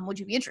 Would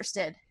you be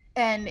interested?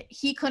 And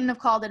he couldn't have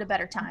called it a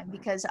better time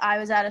because I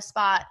was at a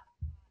spot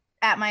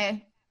at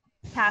my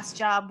past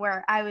job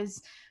where I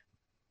was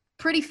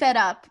pretty fed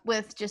up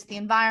with just the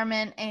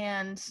environment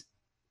and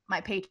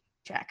my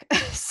paycheck.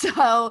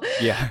 So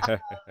Yeah.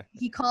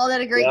 he called at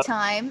a great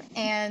time,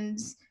 and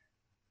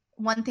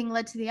one thing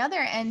led to the other.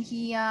 And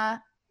he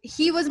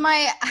was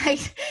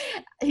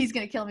he's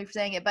going to kill me for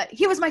saying it, but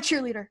he was my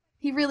cheerleader.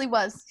 He really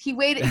was. He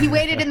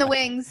waited in the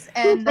wings,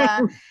 and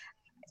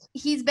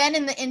he's been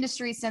in the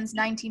industry since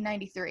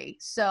 1993.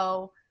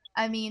 So,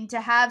 I mean, to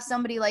have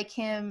somebody like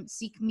him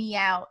seek me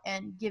out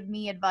and give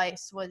me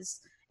advice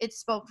it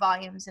spoke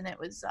volumes, and it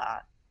was,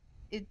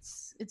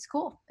 it's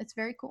cool. It's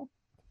very cool.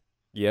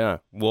 Yeah.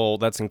 Well,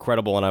 that's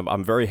incredible. And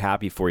I'm very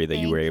happy for you that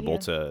you were able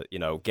to,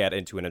 get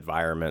into an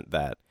environment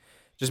that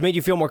just made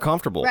you feel more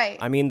comfortable. Right.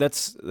 I mean,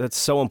 that's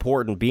so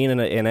important. Being in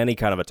any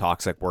kind of a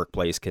toxic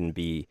workplace can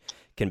be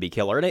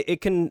killer.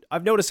 And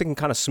I've noticed it can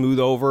kind of smooth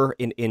over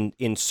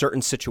in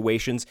certain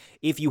situations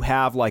if you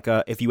have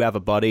a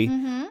buddy,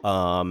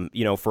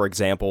 for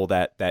example,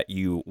 that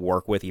you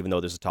work with, even though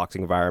there's a toxic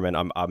environment.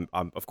 I'm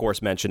of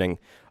course mentioning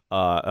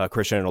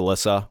Christian and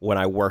Alyssa when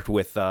I worked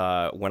with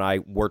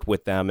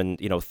them,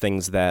 and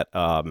things that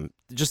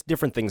just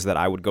different things that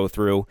I would go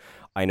through.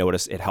 I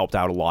noticed it helped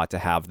out a lot to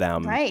have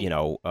them,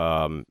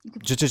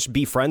 just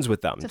be friends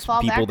with them. To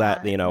fall people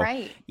back that, on.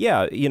 Right.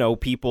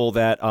 People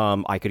that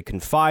I could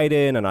confide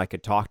in and I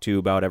could talk to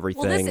about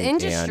everything. Well, this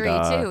industry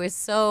too is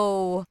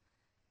so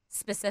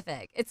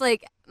specific. It's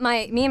like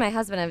me and my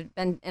husband have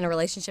been in a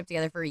relationship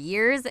together for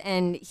years,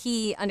 and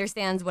he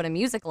understands what a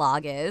music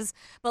log is.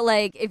 But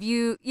like, if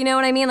you know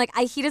what I mean? Like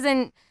he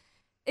doesn't,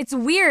 it's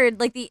weird.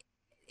 Like the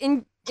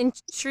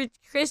intricacies.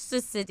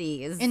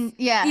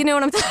 You know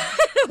what I'm talking about?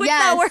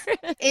 Yes. That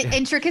word?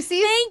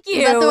 Intricacies? Thank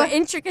you.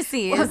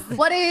 Intricacies.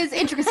 What is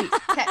intricacies?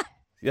 Okay.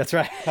 That's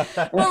right.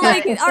 Well,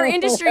 like our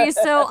industry is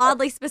so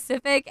oddly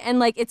specific, and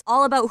like it's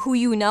all about who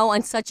you know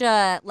on such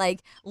a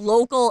like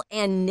local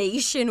and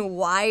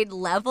nationwide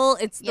level.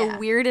 It's the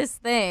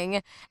weirdest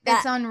thing.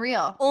 It's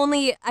unreal.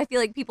 Only I feel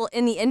like people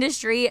in the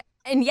industry,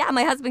 and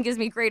my husband gives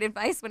me great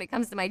advice when it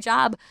comes to my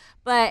job,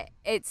 but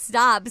it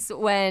stops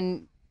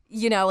when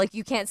like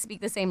you can't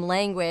speak the same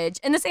language.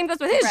 And the same goes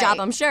with his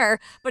job, I'm sure.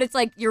 But it's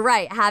like, you're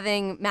right,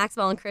 having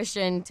Maxwell and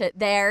Christian to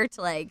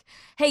like,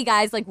 hey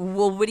guys, like,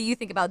 well, what do you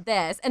think about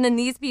this? And then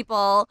these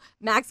people,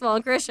 Maxwell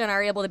and Christian,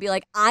 are able to be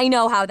like, I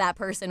know how that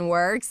person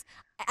works.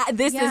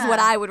 This is what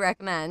I would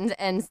recommend.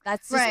 And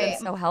that's just been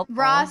so helpful.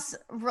 Ross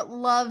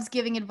loves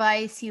giving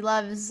advice. He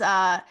loves,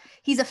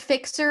 he's a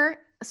fixer.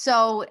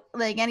 So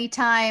like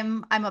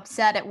anytime I'm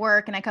upset at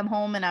work and I come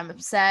home and I'm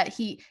upset,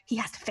 he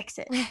has to fix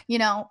it,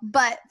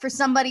 but for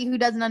somebody who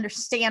doesn't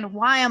understand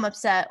why I'm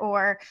upset,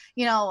 or,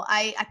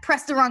 I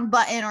pressed the wrong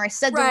button, or I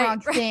said the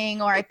wrong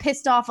thing, or I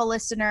pissed off a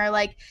listener,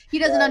 like he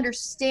doesn't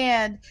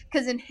understand,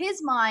 because in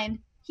his mind,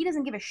 he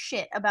doesn't give a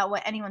shit about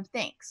what anyone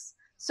thinks.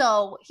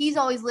 So he's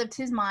always lived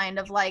his mind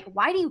of like,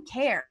 why do you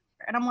care?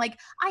 And I'm like,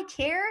 I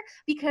care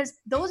because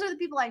those are the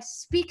people I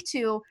speak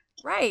to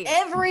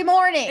every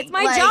morning. It's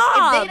my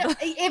job.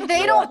 If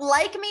they don't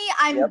like me,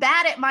 I'm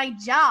bad at my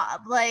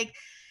job. Like,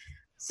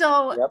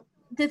 so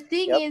the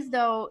thing is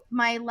though,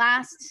 my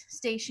last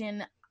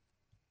station,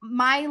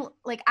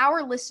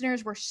 our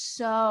listeners were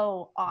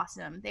so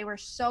awesome. They were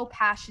so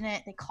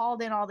passionate. They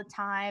called in all the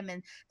time,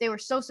 and they were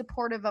so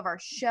supportive of our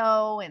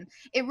show. And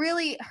it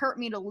really hurt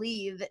me to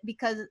leave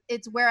because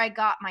it's where I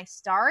got my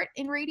start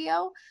in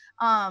radio.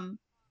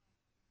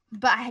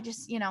 But I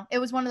just, it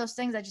was one of those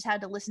things I just had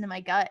to listen to my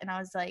gut. And I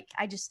was like,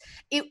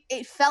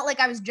 it felt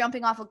like I was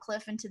jumping off a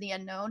cliff into the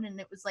unknown, and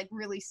it was like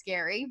really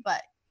scary,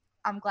 but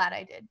I'm glad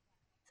I did.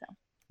 So.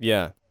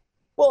 Yeah.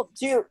 Well,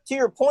 to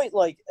your point,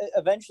 like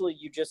eventually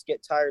you just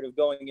get tired of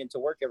going into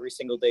work every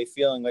single day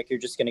feeling like you're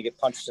just going to get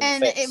punched in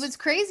the face. And it was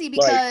crazy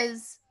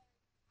because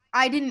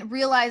I didn't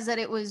realize that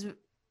it was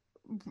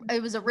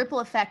a ripple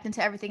effect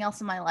into everything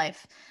else in my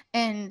life.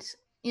 And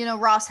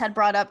Ross had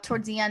brought up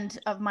towards the end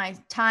of my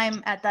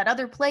time at that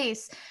other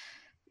place,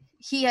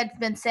 he had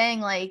been saying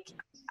like,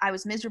 I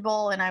was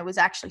miserable and I was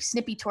actually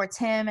snippy towards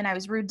him and I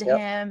was rude to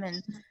him.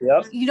 And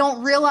you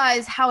don't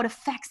realize how it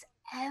affects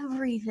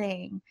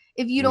everything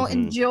if you don't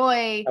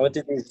enjoy. I went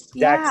through the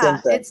exact same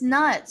thing. It's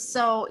nuts.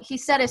 So he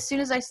said as soon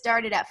as I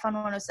started at Fun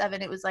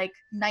 107, it was like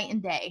night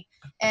and day,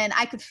 and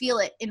I could feel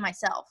it in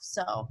myself.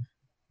 So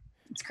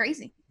it's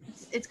crazy.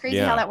 It's crazy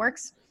how that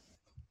works.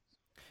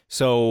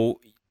 So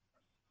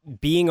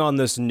being on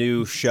this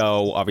new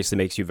show obviously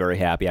makes you very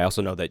happy. I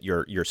also know that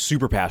you're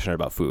super passionate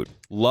about food.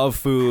 Love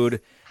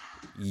food.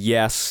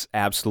 Yes,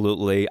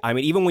 absolutely. I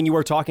mean, even when you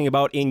were talking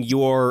about in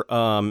your,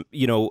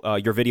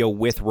 your video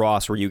with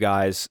Ross, where you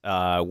guys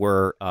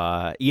were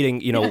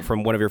eating,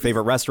 from one of your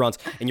favorite restaurants,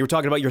 and you were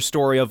talking about your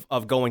story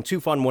of going to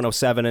Fun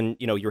 107 and,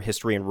 your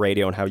history in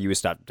radio and how you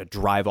used to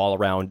drive all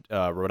around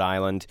Rhode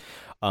Island,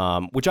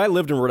 which I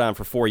lived in Rhode Island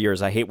for 4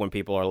 years. I hate when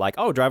people are like,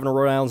 oh, driving to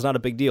Rhode Island's not a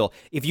big deal.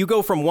 If you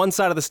go from one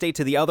side of the state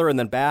to the other and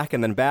then back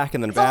and then back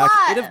and then back,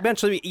 it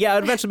eventually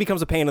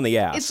becomes a pain in the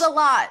ass. It's a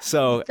lot.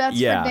 So that's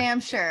for damn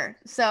sure.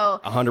 So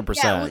 100%.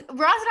 Yeah,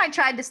 Ross and I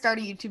tried to start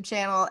a YouTube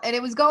channel and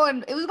it was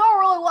going really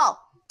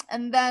well.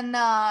 And then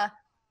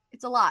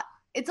it's a lot.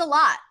 It's a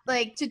lot,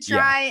 like, to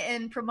try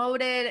and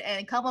promote it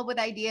and come up with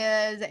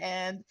ideas.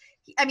 And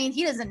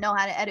he doesn't know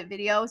how to edit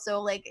video,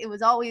 so like it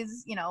was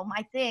always,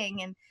 my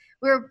thing. And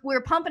we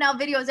were pumping out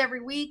videos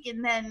every week,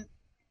 and then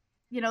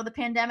the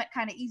pandemic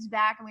kind of eased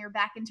back and we were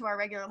back into our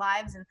regular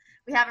lives, and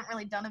we haven't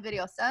really done a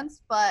video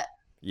since. But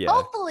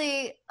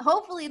hopefully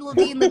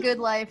Levine the Good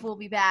Life will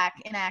be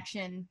back in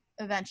action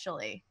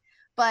eventually.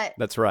 But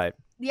that's right.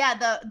 Yeah,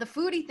 the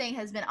foodie thing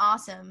has been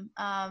awesome.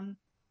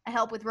 I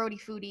help with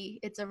Roadie Foodie.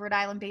 It's a Rhode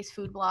Island based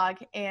food blog,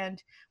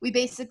 and we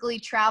basically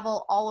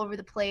travel all over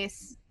the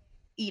place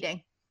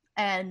eating.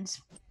 And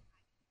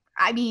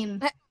I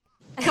mean,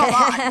 come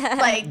on,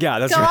 like,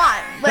 that's come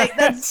on, like,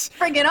 that's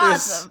freaking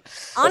awesome.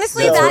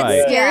 Honestly,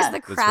 that scares the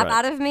crap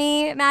out of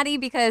me, Maddie,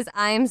 because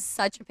I'm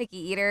such a picky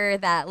eater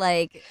that,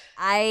 like,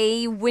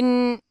 I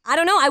wouldn't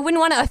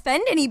want to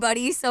offend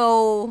anybody.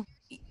 So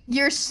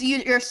you're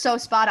so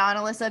spot on,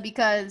 Alyssa,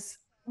 because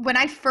when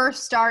I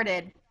first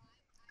started,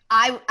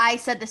 I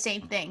said the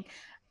same thing.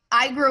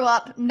 I grew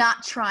up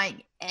not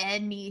trying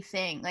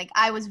anything. Like,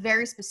 I was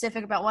very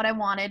specific about what I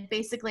wanted.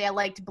 Basically, I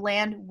liked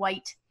bland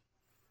white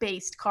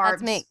based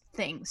carbs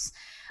things.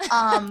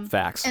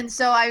 Facts. And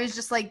so I was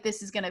just like,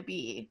 this is going to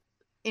be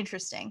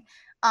interesting.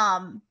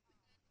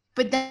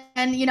 But then,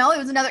 it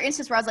was another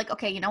instance where I was like,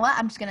 okay, you know what?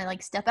 I'm just going to,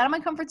 like, step out of my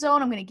comfort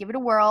zone. I'm going to give it a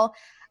whirl.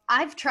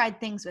 I've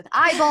tried things with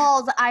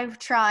eyeballs. I've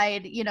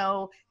tried,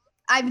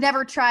 I've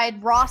never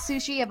tried raw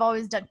sushi. I've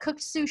always done cooked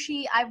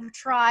sushi. I've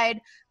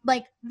tried,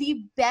 like,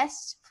 the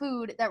best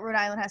food that Rhode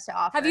Island has to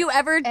offer. Have you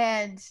ever?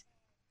 And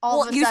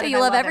you say you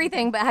love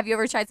everything, but have you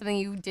ever tried something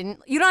you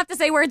didn't? You don't have to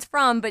say where it's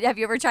from, but have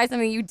you ever tried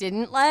something you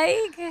didn't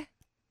like?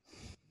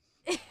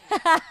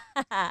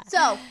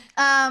 So,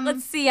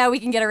 let's see how we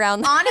can get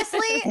around that.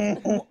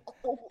 Honestly,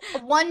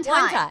 one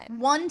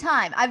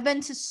time. I've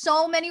been to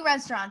so many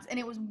restaurants, and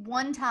it was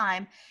one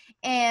time,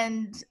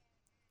 and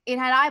it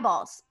had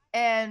eyeballs,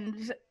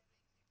 and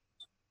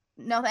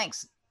no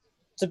thanks.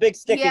 It's a big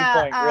sticking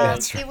point, really.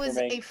 It was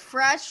a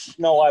fresh,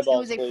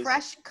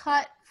 fresh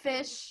cut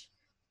fish.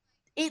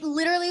 It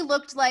literally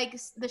looked like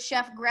the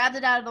chef grabbed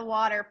it out of the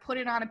water, put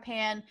it on a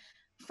pan,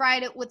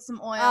 fried it with some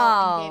oil,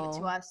 and gave it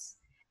to us,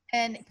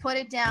 and put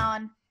it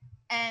down.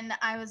 And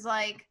I was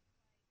like,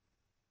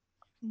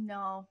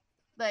 no.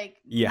 Like,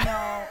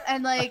 no.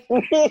 And, like,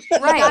 I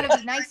gotta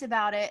be nice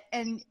about it.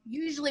 And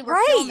usually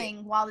we're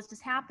filming while this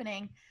is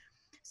happening.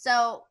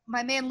 So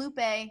my man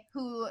Lupe,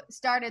 who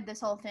started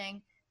this whole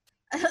thing,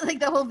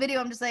 like, the whole video,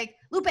 I'm just like,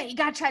 Lupe, you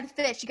gotta try the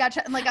fish. You gotta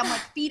try. And, like, I'm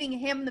like feeding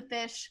him the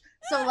fish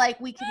so, like,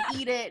 we can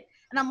eat it.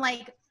 And I'm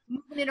like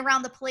moving it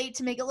around the plate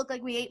to make it look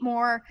like we ate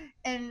more.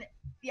 And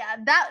yeah,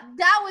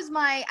 that was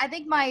I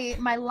think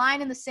my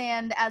line in the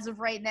sand as of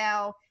right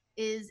now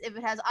is if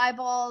it has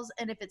eyeballs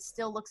and if it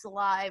still looks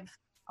alive,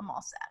 I'm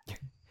all set.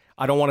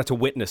 I don't want it to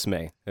witness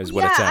me, is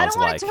what it sounds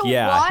like. I don't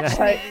want it to watch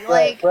me.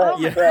 Like, oh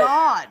my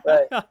God.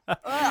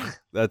 Right.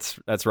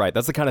 That's right.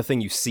 That's the kind of thing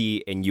you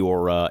see in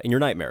your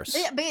nightmares.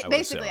 Yeah,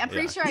 basically. I'm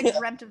pretty sure I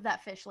dreamt of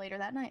that fish later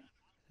that night.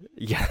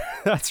 Yeah,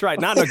 that's right.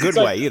 Not in a good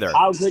way either.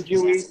 How could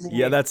you eat me?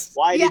 Yeah, that's...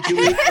 Why did you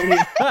eat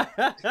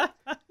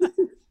me?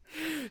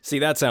 See,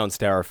 that sounds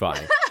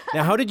terrifying.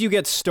 Now, how did you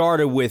get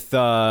started with,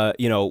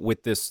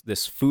 with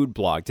this food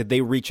blog? Did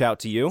they reach out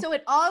to you? So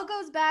it all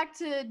goes back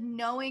to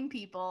knowing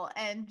people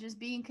and just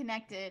being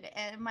connected.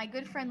 And my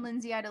good friend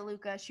Lindsay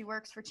Idaluca, she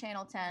works for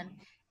Channel 10,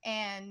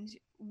 and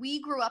we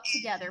grew up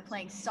together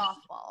playing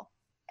softball.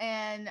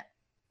 And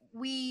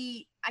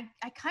I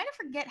kind of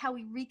forget how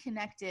we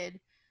reconnected.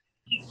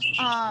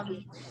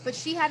 But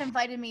she had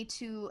invited me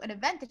to an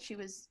event that she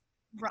was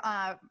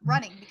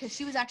running, because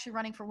she was actually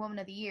running for Woman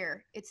of the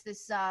Year. It's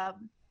this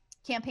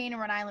campaign in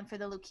Rhode Island for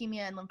the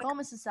Leukemia and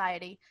Lymphoma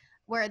Society,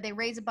 where they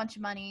raise a bunch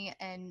of money,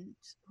 and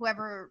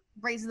whoever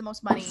raises the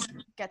most money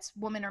gets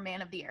Woman or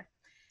Man of the Year.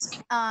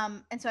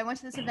 And so I went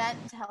to this event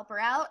to help her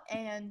out,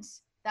 and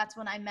that's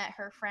when I met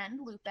her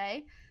friend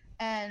Lupe.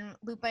 and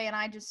Lupe and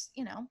I just,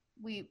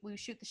 we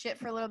shoot the shit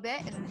for a little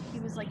bit, and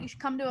he was like, you should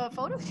come to a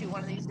photo shoot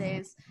one of these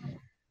days.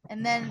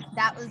 And then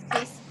that was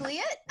basically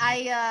it.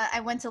 I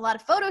went to a lot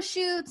of photo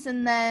shoots,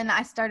 and then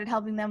I started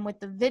helping them with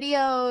the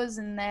videos,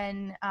 and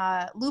then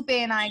Lupe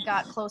and I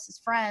got close as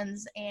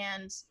friends,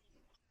 and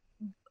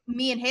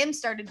me and him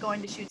started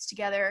going to shoots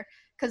together.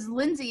 Because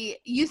Lindsay,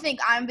 you think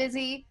I'm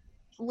busy?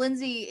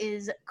 Lindsay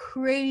is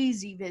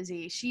crazy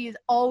busy. She is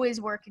always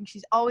working.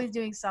 She's always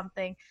doing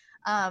something.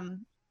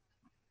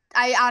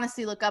 I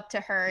honestly look up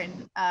to her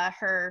in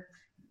her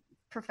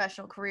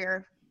professional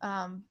career.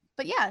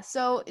 But yeah,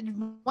 so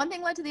one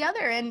thing led to the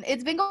other, and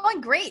it's been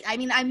going great. I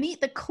mean, I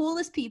meet the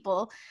coolest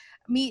people.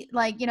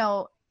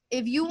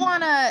 If you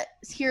want to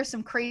hear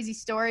some crazy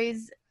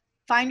stories,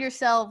 find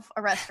yourself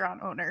a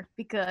restaurant owner,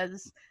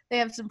 because they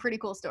have some pretty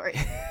cool stories.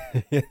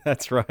 Yeah,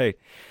 that's right.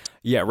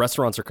 Yeah,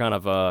 restaurants are kind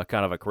of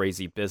a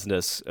crazy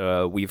business.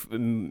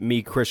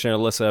 Me, Christian,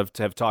 and Alyssa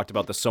have talked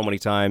about this so many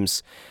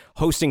times.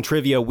 Hosting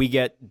trivia, we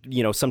get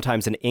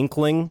sometimes an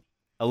inkling.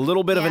 A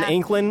little bit of an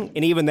inkling,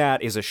 and even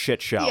that is a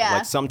shit show. Yeah.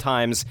 Like,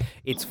 sometimes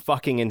it's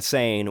fucking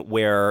insane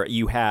where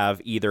you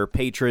have either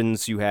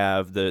patrons, you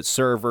have the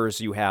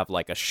servers, you have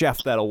like a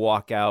chef that'll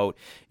walk out,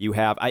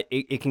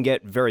 it can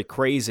get very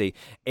crazy.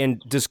 And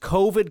does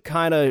COVID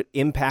kind of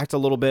impact a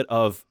little bit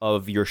of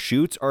your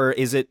shoots, or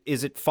is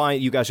it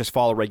fine? You guys just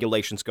follow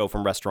regulations, go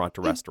from restaurant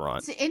to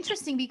restaurant? It's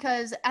interesting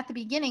because at the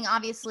beginning,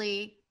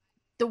 obviously,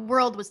 the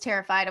world was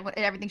terrified and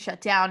everything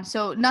shut down.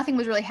 So nothing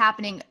was really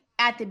happening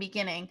at the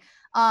beginning.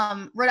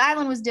 Rhode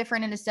Island was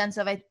different in a sense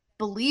of, I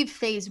believe,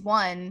 phase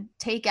 1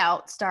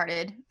 takeout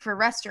started for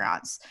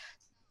restaurants.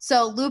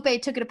 So Lupe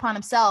took it upon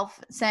himself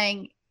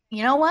saying,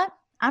 you know what?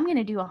 I'm going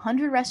to do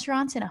 100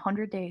 restaurants in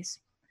 100 days.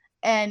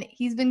 And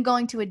he's been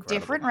going to a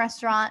different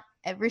restaurant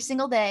every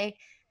single day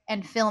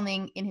and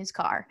filming in his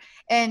car.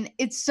 And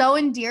it's so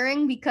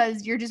endearing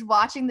because you're just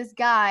watching this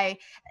guy.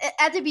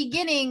 At the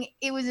beginning,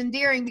 it was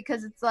endearing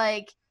because it's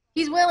like,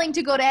 he's willing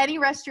to go to any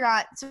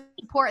restaurant,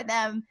 support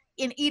them,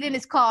 and eat in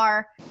his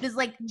car, this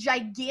like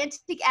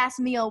gigantic ass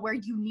meal where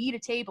you need a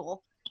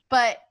table,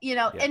 but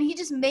and he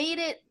just made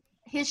it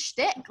his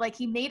shtick. Like,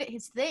 he made it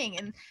his thing,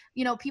 and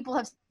people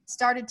have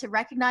started to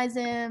recognize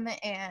him.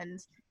 And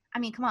I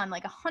mean, come on,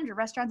 like 100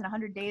 restaurants in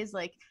 100 days,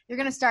 like, you're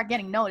gonna start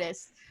getting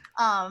noticed.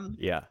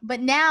 But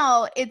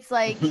now it's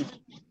like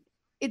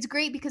it's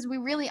great because we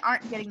really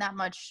aren't getting that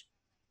much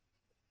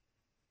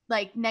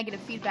like negative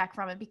feedback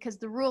from it, because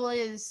the rule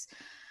is,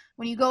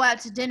 when you go out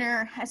to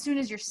dinner, as soon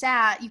as you're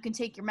sat, you can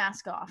take your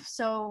mask off.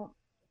 So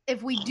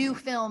if we do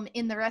film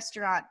in the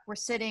restaurant, we're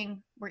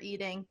sitting, we're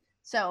eating,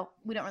 so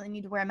we don't really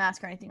need to wear a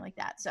mask or anything like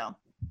that. So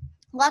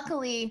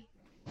luckily,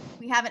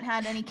 we haven't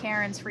had any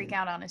Karens freak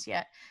out on us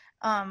yet.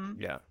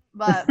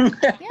 But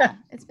yeah,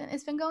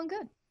 it's been going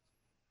good.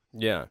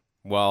 Yeah.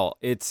 Well,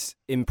 it's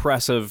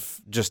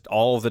impressive, just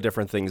all of the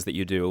different things that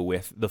you do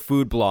with the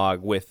food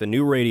blog, with the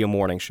new radio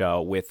morning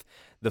show, with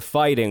the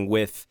fighting,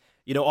 with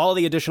all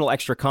the additional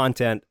extra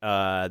content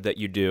that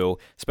you do,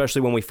 especially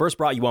when we first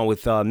brought you on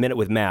with Minute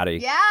with Maddie.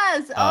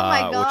 Yes. Oh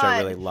my God. Which I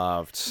really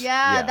loved.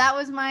 Yeah. That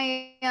was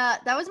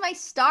my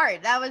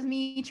start. That was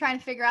me trying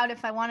to figure out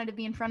if I wanted to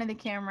be in front of the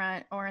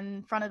camera or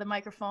in front of the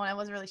microphone. I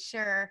wasn't really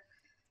sure,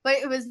 but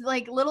it was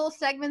like little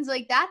segments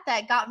like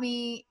that got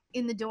me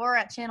in the door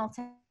at Channel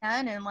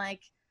 10, and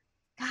like,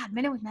 God,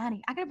 Minute with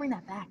Maddie, I gotta bring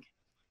that back.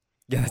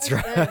 Yeah, that's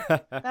right.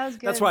 That was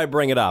good. That's why I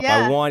bring it up.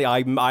 Yeah.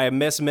 I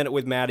miss Minute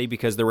with Maddie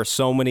because there were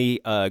so many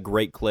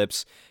great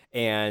clips,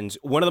 and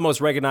one of the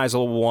most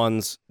recognizable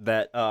ones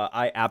that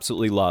I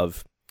absolutely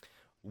love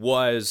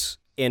was,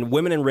 and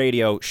Women in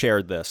Radio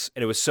shared this,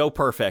 and it was so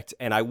perfect.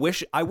 And I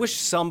wish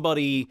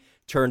somebody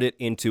turned it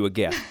into a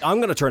GIF. I'm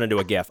gonna turn it into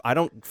a GIF. I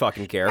don't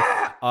fucking care.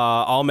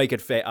 I'll make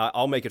it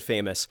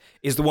famous.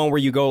 Is the one where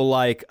you go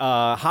like,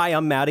 "Hi,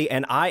 I'm Maddie,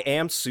 and I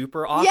am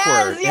super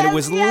awkward," and it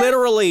was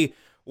literally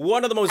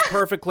one of the most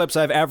perfect clips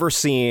I've ever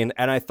seen,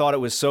 and I thought it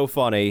was so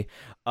funny.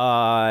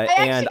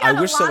 I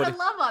wish a lot of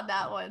love on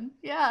that one.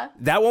 Yeah,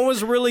 that one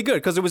was really good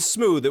because it was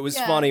smooth, it was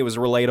funny, it was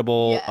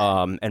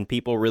relatable, and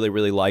people really,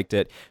 really liked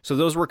it. So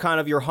those were kind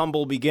of your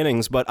humble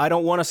beginnings, but I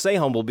don't want to say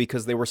humble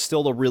because they were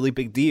still a really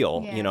big deal.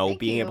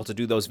 Being able to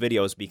do those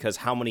videos, because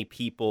how many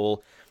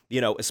people,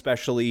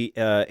 especially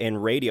in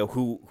radio,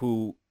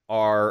 who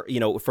are,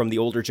 from the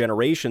older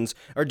generations,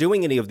 are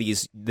doing any of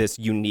this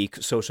unique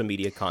social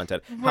media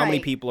content. Right. How many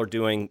people are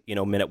doing,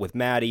 Minute with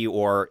Maddie,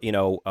 or,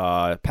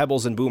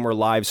 Pebbles and Boomer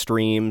live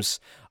streams,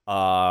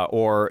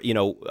 or,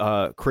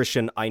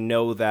 Christian, I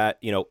know that,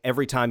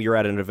 every time you're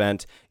at an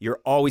event, you're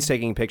always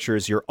taking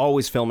pictures, you're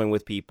always filming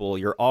with people, I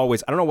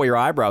don't know why your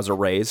eyebrows are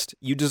raised.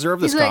 You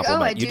deserve this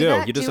compliment. Like, you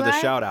do. You deserve a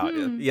shout out.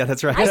 Yeah,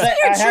 that's right. I see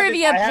your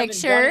trivia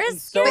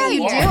pictures. But you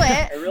do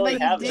it. I really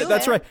haven't.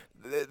 That's right.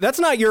 That's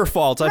not your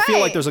fault. I feel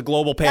like there's a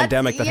global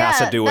pandemic that has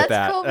to do with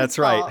that. That's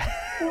right.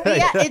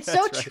 It's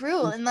so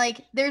true. And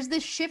like, there's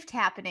this shift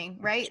happening,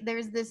 right?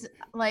 There's this,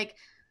 like,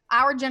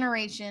 our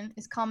generation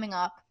is coming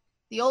up.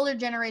 The older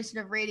generation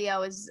of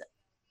radio is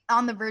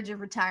on the verge of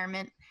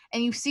retirement.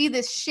 And you see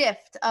this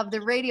shift of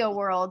the radio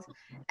world.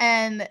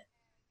 And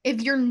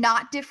if you're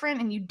not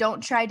different and you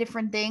don't try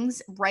different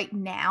things right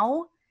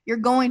now, you're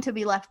going to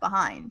be left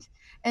behind.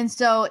 And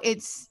so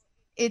it's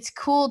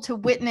cool to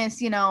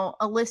witness, you know,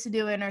 Alyssa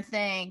doing her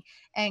thing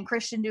and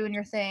Christian doing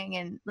your thing,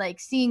 and like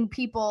seeing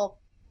people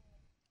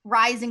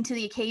rising to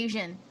the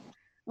occasion,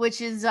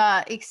 which is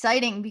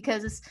exciting,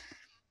 because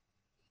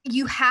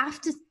you have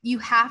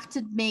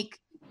to make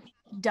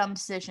dumb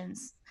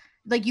decisions.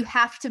 Like, you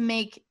have to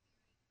make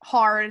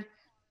hard,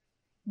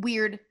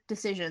 weird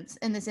decisions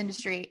in this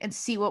industry and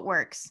see what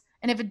works.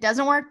 And if it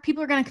doesn't work,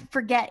 people are going to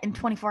forget in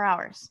 24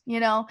 hours, you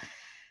know,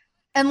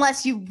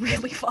 unless you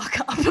really fuck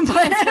up. But,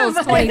 Until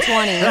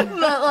 2020.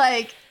 But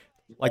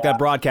like that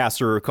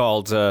broadcaster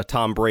called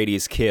Tom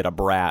Brady's kid a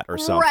brat or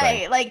something.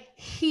 Right. Like,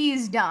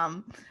 he's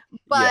dumb.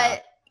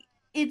 But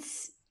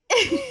it's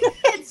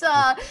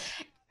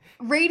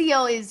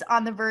radio is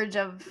on the verge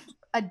of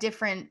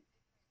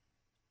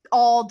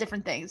all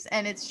different things.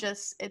 And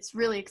it's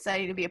really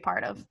exciting to be a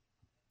part of.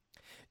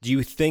 Do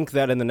you think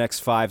that in the next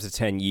 5 to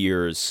 10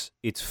 years,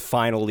 it's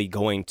finally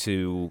going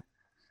to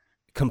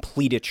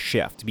complete its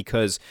shift?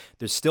 Because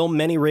there's still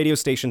many radio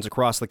stations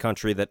across the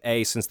country that,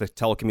 since the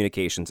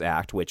Telecommunications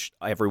Act, which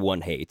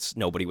everyone hates,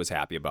 nobody was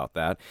happy about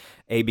that,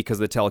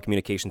 because of the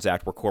Telecommunications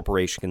Act, where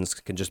corporations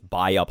can just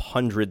buy up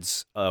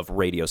hundreds of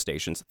radio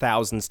stations,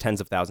 thousands, tens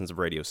of thousands of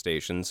radio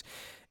stations,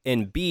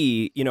 and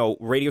B, you know,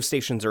 radio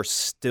stations are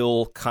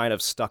still kind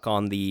of stuck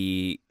on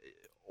the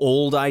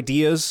old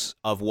ideas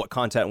of what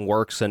content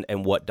works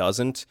and what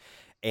doesn't.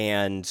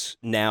 And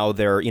now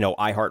they're, you know,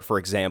 iHeart, for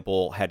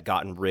example, had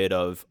gotten rid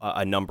of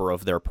a number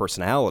of their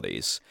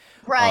personalities.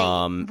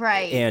 Right,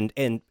 right.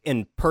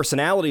 And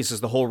personalities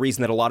is the whole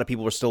reason that a lot of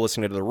people are still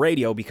listening to the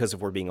radio, because if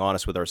we're being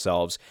honest with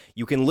ourselves,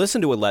 you can listen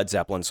to a Led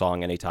Zeppelin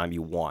song anytime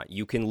you want.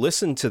 You can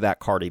listen to that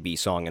Cardi B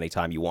song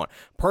anytime you want.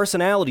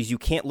 Personalities you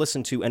can't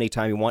listen to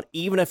anytime you want.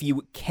 Even if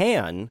you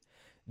can,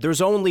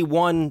 there's only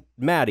one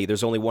Maddie,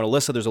 there's only one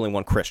Alyssa, there's only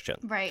one Christian.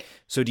 Right.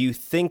 So do you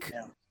think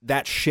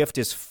that shift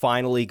is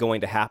finally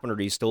going to happen, or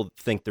do you still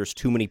think there's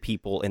too many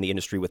people in the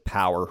industry with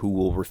power who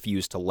will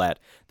refuse to let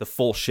the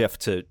full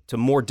shift to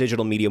more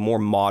digital media, more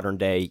modern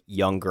day,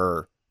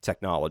 younger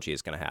technology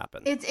is going to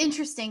happen? It's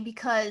interesting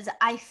because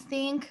I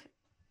think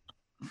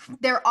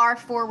there are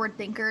forward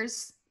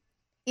thinkers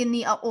in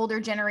the older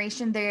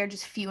generation. They're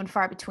just few and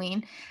far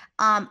between.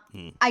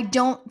 I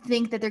don't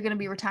think that they're going to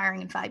be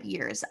retiring in 5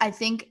 years. I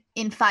think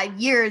in 5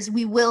 years,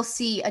 we will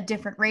see a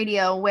different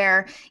radio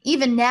where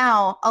even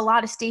now, a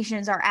lot of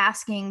stations are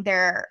asking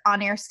their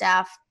on-air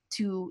staff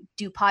to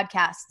do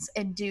podcasts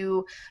and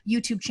do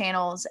YouTube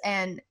channels,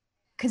 and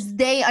because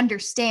they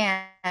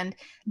understand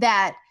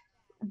that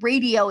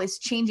radio is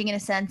changing in a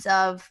sense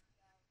of,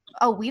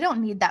 oh, we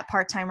don't need that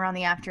part-timer on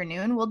the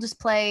afternoon. We'll just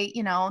play,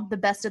 you know, the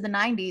best of the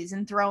 90s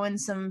and throw in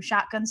some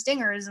shotgun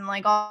stingers and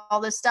like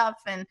all this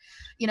stuff. And,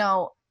 you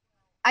know,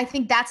 I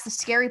think that's the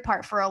scary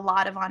part for a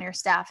lot of on-air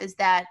staff, is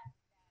that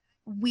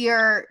we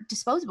are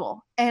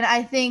disposable. And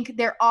I think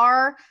there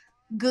are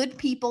good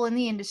people in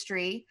the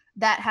industry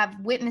that have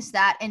witnessed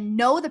that and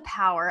know the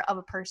power of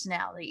a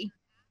personality.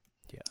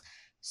 Yeah.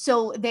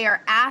 So they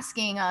are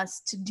asking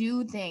us to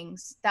do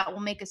things that will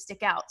make us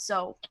stick out.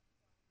 So,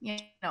 you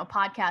know,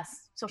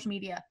 podcasts, social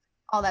media,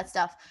 all that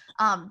stuff.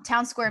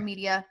 Town Square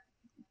Media,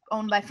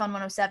 owned by Fun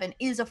 107,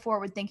 is a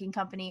forward-thinking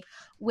company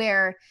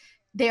where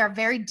they are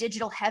very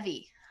digital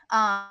heavy.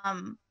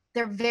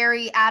 They're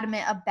very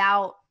adamant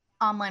about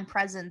online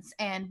presence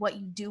and what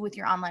you do with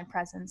your online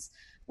presence,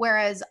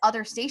 whereas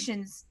other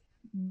stations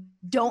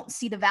don't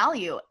see the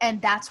value,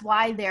 and that's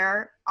why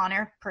their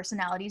on-air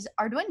personalities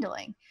are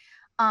dwindling.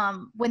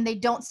 When they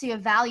don't see a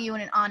value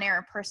in an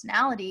on-air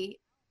personality,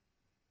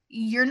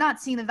 you're not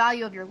seeing the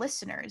value of your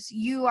listeners.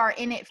 You are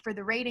in it for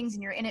the ratings,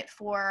 and you're in it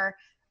for,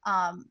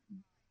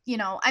 you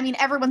know, I mean,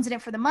 everyone's in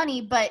it for the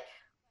money, but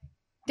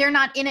they're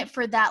not in it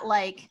for that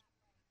like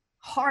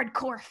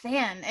hardcore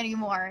fan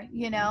anymore,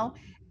 you know?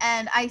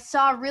 And I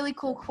saw a really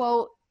cool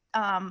quote.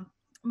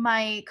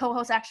 My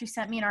co-host actually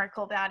sent me an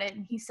article about it,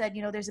 and he said,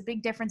 you know, there's a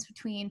big difference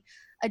between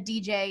a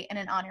DJ and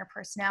an on-air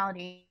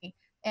personality.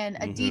 And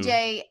a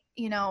DJ,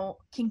 you know,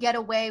 can get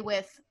away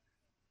with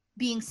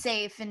being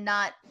safe and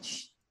not,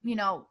 you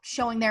know,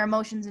 showing their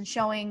emotions and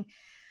showing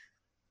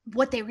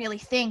what they really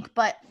think.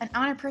 But an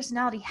on-air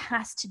personality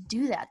has to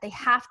do that. They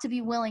have to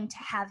be willing to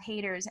have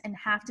haters and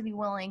have to be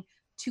willing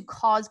to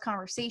cause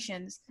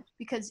conversations,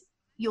 because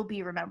you'll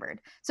be remembered.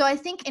 So I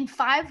think in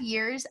 5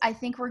 years, I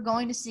think we're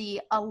going to see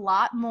a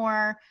lot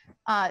more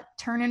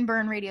turn and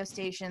burn radio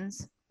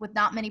stations with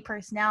not many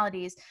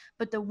personalities,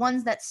 but the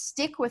ones that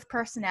stick with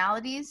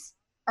personalities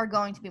are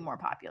going to be more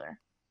popular.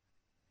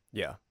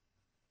 Yeah.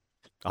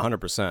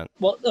 100%.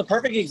 Well, the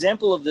perfect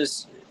example of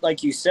this,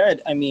 like you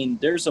said, I mean,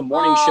 there's a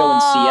morning show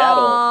in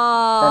Seattle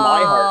from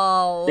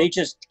iHeart. They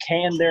just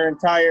canned their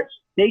entire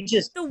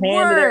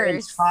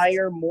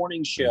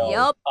morning show.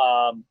 Yep.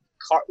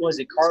 Was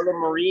it Carla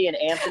Marie and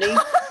Anthony?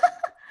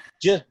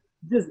 just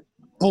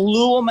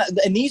blew them.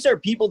 And these are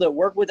people that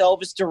work with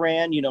Elvis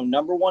Duran, you know,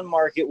 #1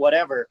 market,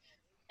 whatever.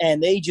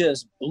 and they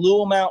just blew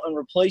them out and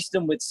replaced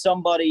them with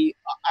somebody.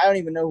 I don't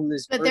even know who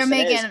this person is. But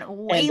they're making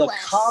way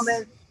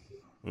less.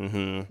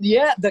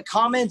 Yeah, the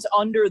comments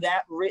under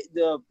that,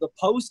 the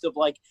post of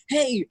like,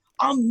 hey,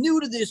 I'm new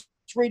to this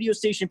radio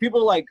station.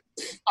 People are like,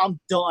 I'm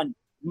done.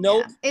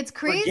 Nope. Yeah, it's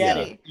crazy. Forget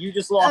it. You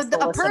just lost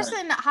a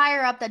person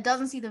higher up that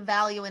doesn't see the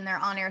value in their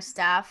on-air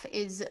staff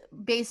is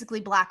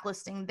basically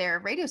blacklisting their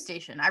radio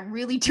station. I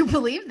really do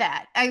believe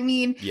that. I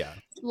mean,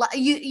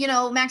 you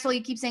know, Maxwell,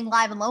 you keep saying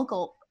live and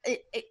local.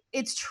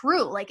 It's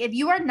true. Like, if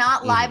you are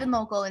not live and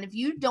local, and if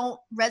you don't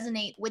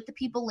resonate with the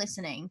people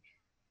listening,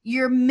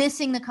 you're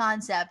missing the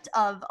concept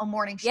of a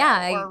morning show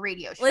or a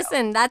radio show.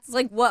 Listen, that's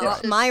like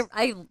what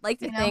I like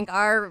to think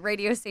our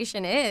radio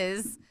station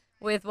is.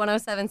 With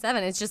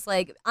 107.7, it's just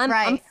like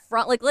I'm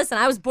front. Like, listen,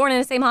 I was born in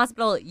the same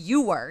hospital you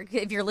were.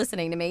 If you're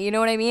listening to me, you know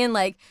what I mean.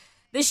 Like,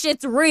 this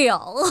shit's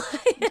real.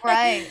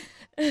 Right.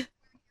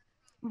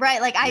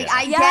 Like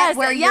I get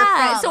where you're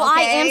from. So okay?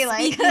 I am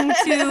speaking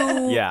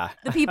to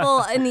the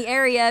people in the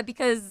area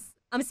because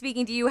I'm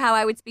speaking to you how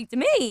I would speak to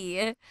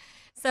me.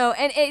 So,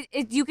 and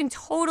it you can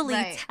totally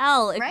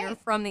tell if you're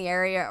from the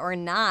area or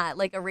not.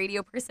 Like, a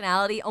radio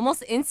personality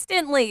almost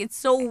instantly. It's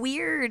so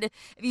weird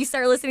if you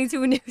start listening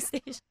to a news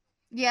station.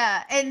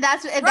 Yeah, and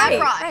that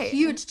brought a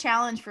huge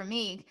challenge for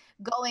me,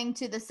 going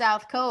to the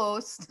South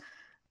Coast,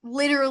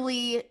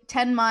 literally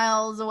 10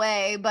 miles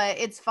away, but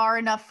it's far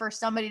enough for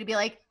somebody to be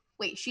like,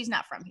 wait, she's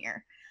not from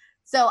here.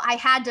 So I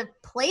had to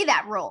play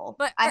that role.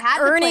 But I had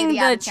earning to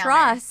play the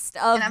trust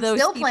of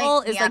those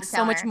people is like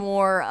so much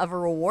more of a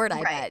reward,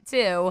 I bet,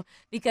 too,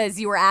 because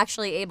you were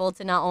actually able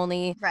to not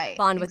only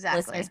bond with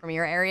listeners from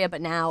your area,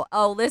 but now,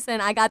 oh, listen,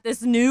 I got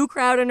this new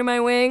crowd under my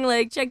wing.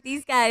 Like, check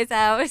these guys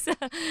out.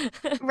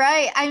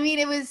 Right. I mean,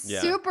 it was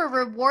super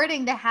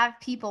rewarding to have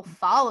people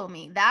follow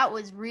me. That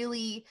was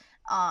really,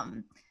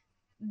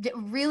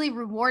 really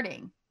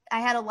rewarding. I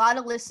had a lot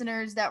of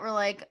listeners that were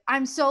like,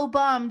 I'm so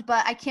bummed,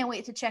 but I can't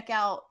wait to check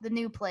out the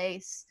new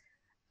place.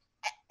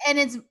 And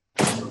it's,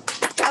 oh,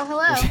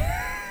 hello.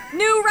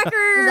 New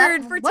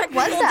record for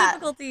technical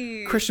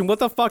difficulty. Christian, what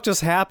the fuck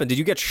just happened? Did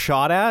you get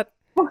shot at?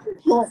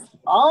 What's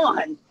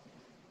on?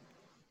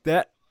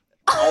 That.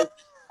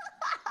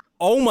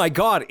 Oh my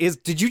God!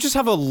 Did you just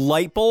have a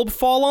light bulb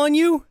fall on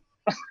you?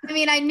 I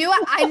mean, I know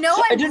I'm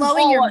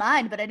blowing your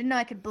mind, but I didn't know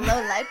I could blow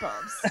light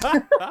bulbs.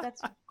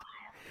 That's wild.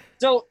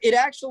 So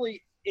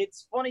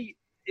it's funny.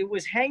 It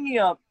was hanging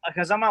up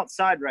because I'm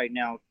outside right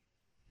now.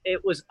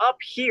 It was up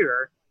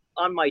here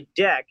on my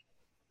deck,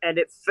 and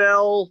it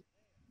fell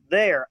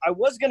there. I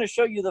was going to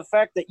show you the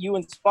fact that you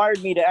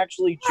inspired me to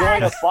actually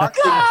join a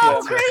boxing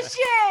gym.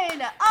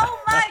 Christian!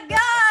 Oh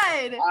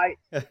my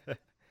God!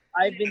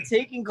 I've been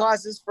taking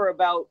classes for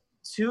about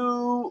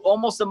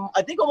almost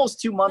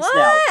 2 months what?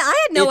 now.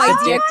 I had no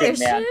idea,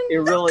 Christian. Man. It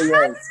really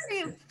is.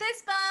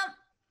 Fist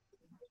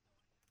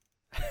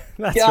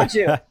bump. Got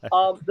you.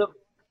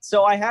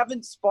 So I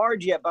haven't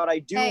sparred yet, but I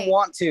do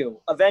want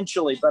to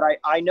eventually. But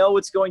I know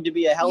it's going to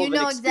be a hell of an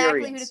experience. You know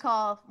exactly who to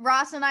call.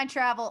 Ross and I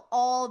travel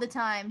all the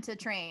time to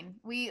train.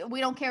 We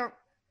don't care.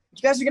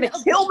 You guys are going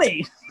to kill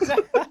me.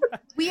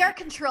 We are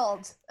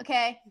controlled,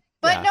 okay?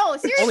 But no,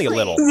 seriously.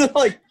 Only a little.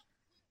 Like,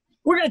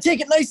 we're going to take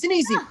it nice and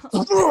easy. We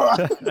travel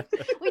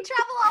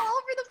all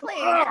over the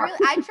place.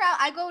 Really,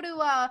 I go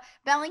to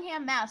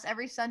Bellingham, Mass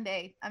every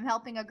Sunday. I'm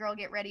helping a girl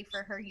get ready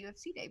for her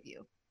UFC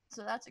debut.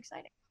 So that's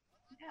exciting.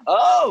 Yeah.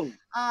 Oh.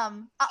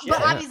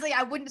 But obviously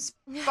I wouldn't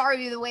spar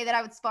you the way that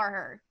I would spar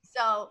her.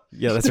 So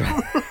yeah, that's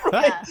right.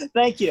 Yeah.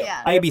 Thank you.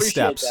 Yeah. Baby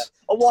steps. That.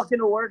 I walk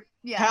into work.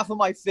 Yeah. Half of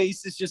my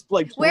face is just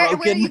like broken.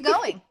 Where are you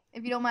going?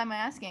 If you don't mind my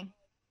asking.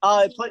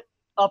 A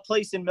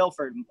place in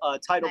Milford.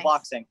 Title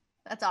Boxing.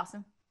 That's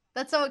awesome.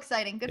 That's so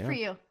exciting. Good for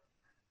you.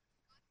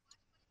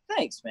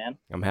 Thanks, man.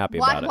 I'm happy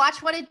about it.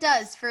 Watch what it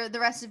does for the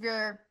rest of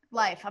your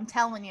life. I'm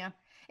telling you.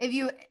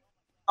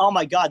 Oh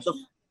my God.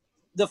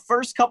 The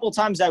first couple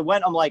times I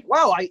went, I'm like,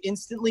 wow, I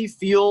instantly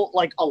feel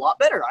like a lot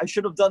better. I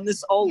should have done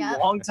this a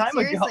long time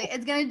ago. Seriously,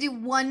 it's going to do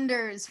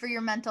wonders for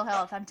your mental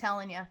health. I'm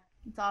telling you.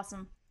 It's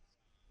awesome.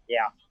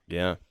 Yeah.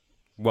 Yeah.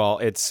 Well,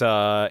 it's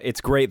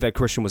great that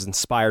Christian was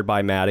inspired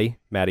by Maddie.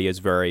 Maddie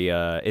is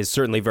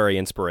certainly very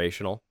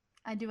inspirational.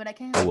 I do what I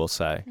can. I will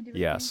say.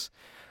 Yes.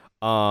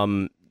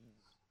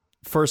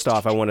 First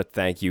off, I want to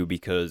thank you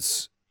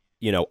because,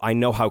 I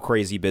know how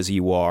crazy busy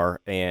you are,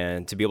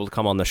 and to be able to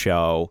come on the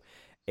show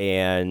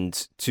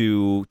and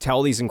to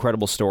tell these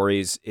incredible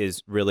stories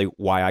is really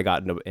why I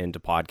got into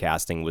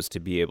podcasting, was to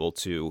be able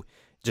to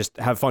just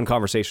have fun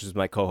conversations with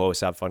my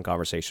co-hosts, have fun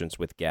conversations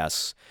with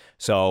guests.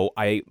 So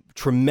I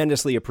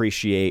tremendously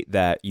appreciate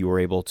that you were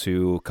able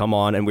to come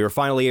on, and we were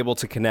finally able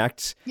to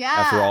connect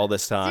after all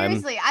this time.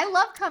 Seriously, I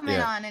love coming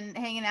on and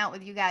hanging out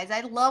with you guys.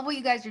 I love what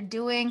you guys are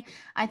doing.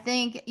 I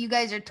think you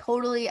guys are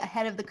totally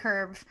ahead of the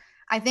curve.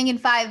 I think in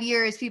 5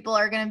 years, people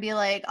are going to be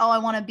like, oh, I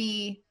want to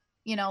be,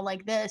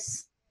 like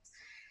this.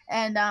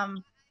 And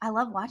I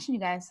love watching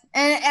you guys.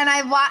 And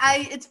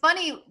it's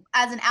funny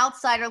as an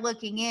outsider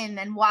looking in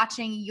and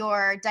watching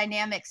your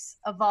dynamics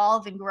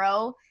evolve and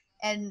grow.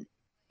 And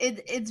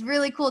it's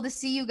really cool to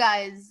see you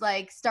guys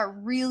like start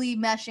really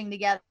meshing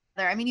together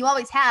I mean, you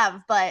always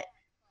have, but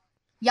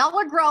y'all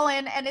are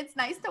growing, and it's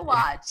nice to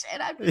watch.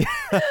 And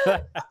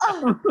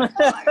oh my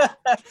God.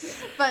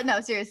 But no,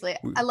 seriously,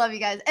 I love you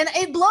guys. And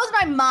it blows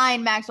my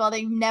mind, Maxwell,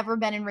 that you've never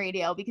been in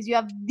radio because you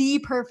have the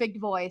perfect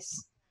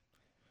voice.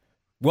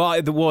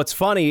 Well, what's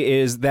funny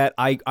is that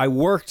I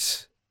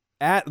worked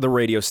at the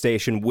radio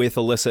station with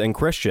Alyssa and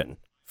Christian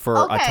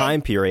for a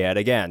time period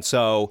again.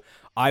 So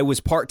I was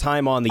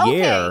part-time on the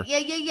air. Yeah.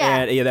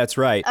 And, yeah, that's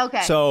right.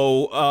 Okay.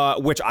 So,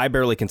 which I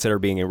barely consider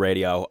being in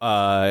radio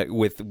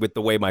with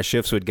the way my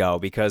shifts would go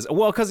because,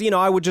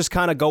 I would just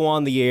kind of go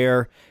on the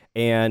air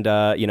and,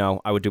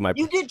 I would do my...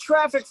 You did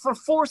traffic for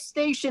 4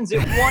 stations in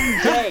one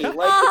day.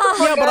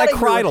 Yeah, but I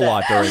cried a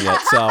lot during it,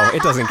 so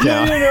it doesn't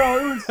count.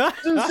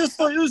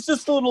 It was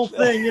just a little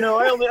thing,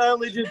 I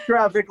only did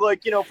traffic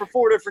for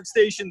 4 different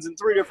stations in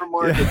 3 different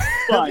markets.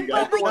 It's fine,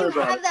 guys. But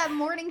you have that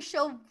morning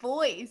show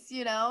voice,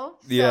 So,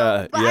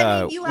 yeah.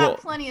 I mean, you have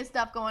plenty of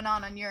stuff going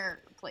on your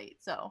plate,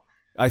 so...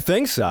 I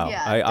think so.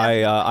 Yeah,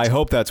 I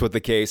hope that's what the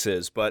case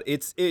is. But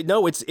it's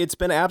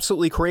been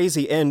absolutely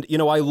crazy. And,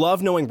 I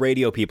love knowing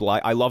radio people.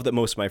 I love that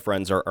most of my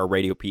friends are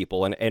radio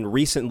people. And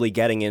recently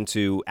getting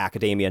into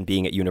academia and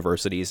being at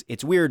universities,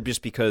 it's weird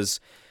just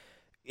because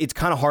it's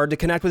kind of hard to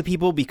connect with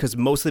people because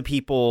most of the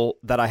people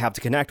that I have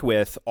to connect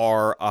with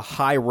are a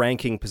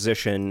high-ranking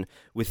position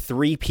with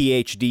 3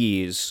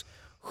 PhDs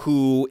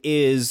who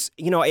is,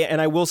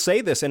 and I will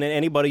say this, and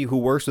anybody who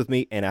works with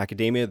me in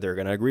academia, they're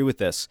going to agree with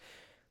this.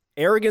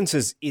 Arrogance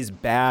is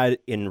bad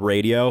in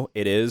radio,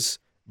 it is,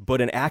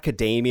 but in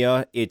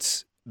academia,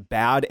 it's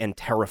bad and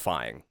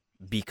terrifying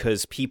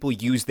because people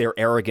use their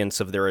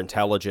arrogance of their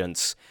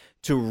intelligence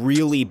to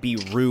really be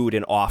rude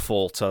and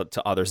awful to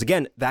others.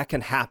 Again, that can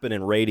happen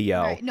in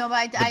radio. Right. No, but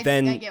I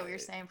get what you're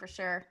saying for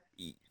sure.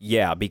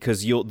 Yeah,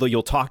 because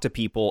you'll talk to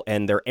people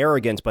and they're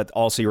arrogant, but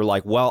also you're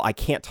like, well, I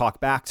can't talk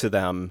back to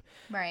them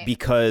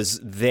because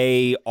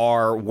they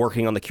are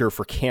working on the cure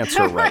for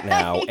cancer right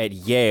now at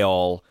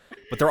Yale.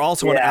 But they're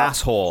also an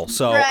asshole,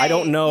 so I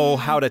don't know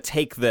how to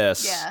take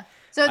this. Yeah,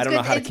 so it's good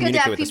to have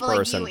people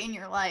like you in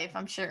your life,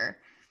 I'm sure.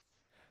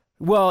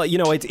 Well,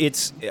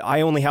 it's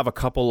I only have a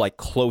couple like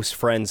close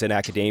friends in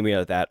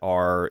academia that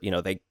are,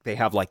 they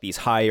have like these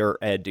higher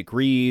ed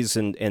degrees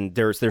and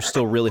they're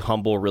still really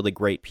humble, really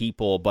great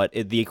people. But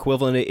the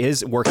equivalent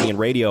is working in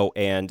radio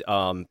and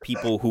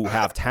people who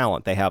have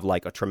talent. They have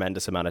like a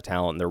tremendous amount of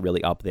talent. And they're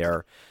really up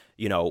there,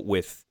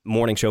 with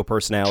morning show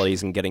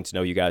personalities and getting to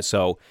know you guys.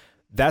 So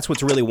that's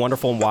what's really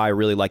wonderful and why I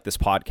really like this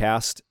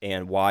podcast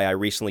and why I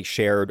recently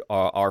shared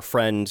our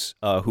friend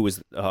who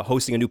is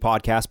hosting a new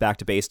podcast, Back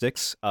to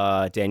Basics,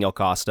 Danielle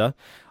Costa,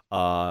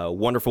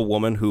 wonderful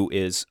woman who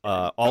is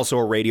also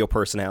a radio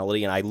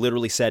personality. And I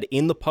literally said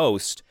in the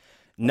post,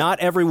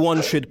 not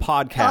everyone should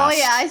podcast. Oh,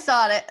 yeah, I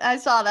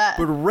saw that.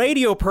 But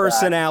radio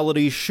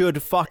personalities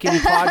should fucking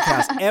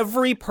podcast.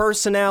 Every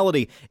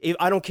personality.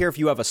 I don't care if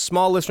you have a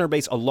small listener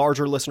base, a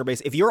larger listener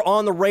base. If you're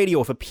on the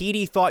radio, if a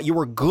PD thought you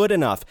were good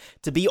enough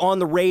to be on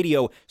the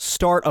radio,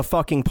 start a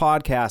fucking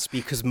podcast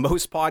because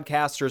most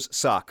podcasters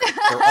suck.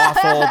 They're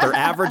awful. They're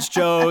average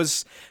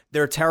Joes.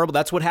 They're terrible.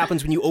 That's what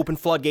happens when you open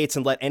floodgates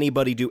and let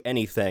anybody do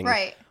anything.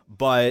 Right.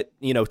 But,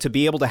 to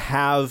be able to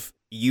have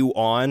you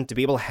on, to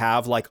be able to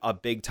have like a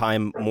big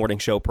time morning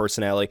show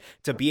personality,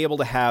 to be able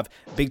to have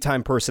big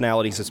time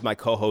personalities as my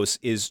co-host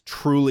is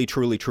truly,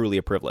 truly, truly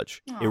a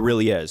privilege. Aww. It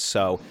really is.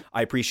 So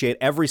I appreciate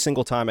every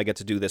single time I get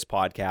to do this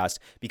podcast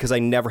because I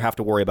never have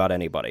to worry about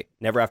anybody,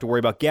 never have to worry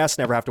about guests,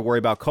 never have to worry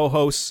about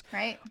co-hosts.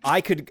 Right.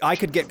 I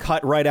could get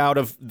cut right out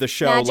of the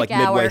show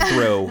midway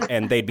through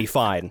and they'd be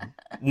fine.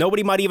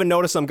 Nobody might even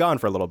notice I'm gone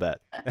for a little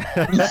bit.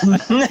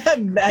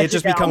 It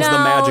just becomes the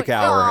magic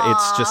hour. Aww.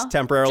 It's just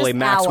temporarily Just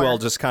Maxwell hour.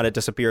 just kind of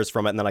disappears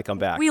from it and then I come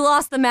back. We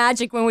lost the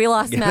magic when we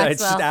lost Maxwell.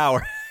 It's just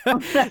hour.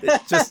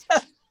 It's just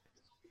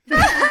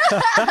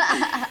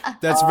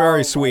that's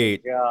very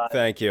sweet.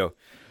 Thank you.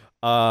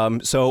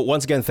 So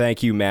once again,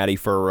 thank you, Maddie,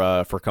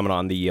 for coming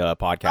on the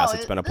podcast.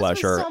 It's been a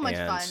pleasure. This was so much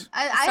fun.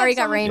 I Sorry, have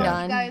got so much rained fun,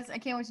 on. you guys. I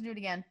can't wait to do it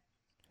again.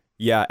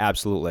 Yeah,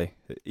 absolutely.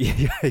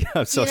 Yeah,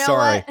 I'm so you know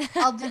sorry.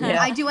 What?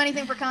 I do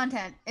anything for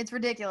content. It's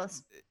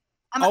ridiculous.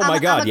 I'm a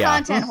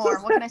content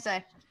whore. What can I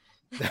say?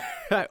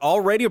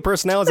 All radio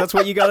personalities, that's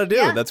what you got to do.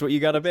 Yeah. That's what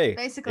you got to be.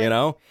 Basically.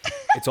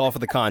 It's all for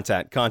the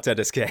content. Content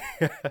is king.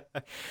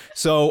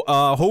 So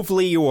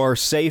hopefully you are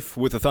safe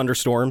with the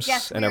thunderstorms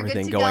and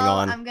everything going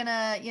on. I'm going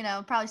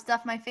to, probably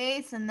stuff my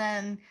face and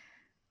then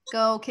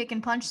go kick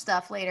and punch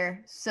stuff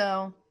later.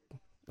 So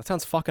that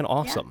sounds fucking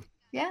awesome.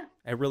 Yeah.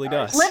 It really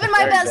does. Living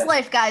my best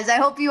life, guys. I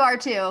hope you are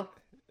too.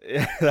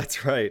 Yeah,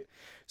 that's right.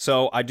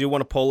 So I do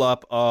want to pull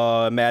up,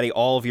 Maddie,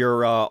 all of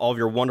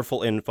your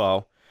wonderful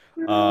info.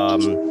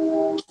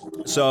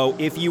 So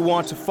if you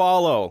want to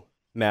follow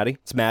Maddie,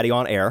 it's Maddie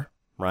on Air,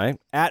 right?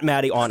 At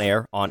Maddie on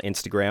Air on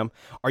Instagram.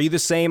 Are you the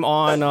same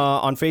on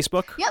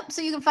Facebook? Yep.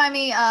 So you can find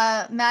me,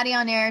 Maddie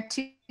on Air,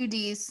 2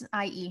 Ds,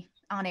 IE,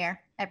 on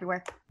air,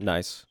 everywhere.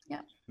 Nice.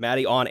 Yeah.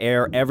 Maddie on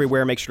Air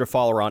everywhere. Make sure to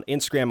follow her on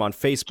Instagram, on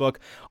Facebook.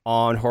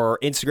 On her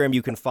Instagram,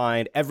 you can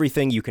find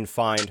everything. You can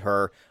find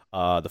her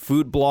the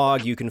food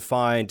blog. You can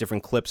find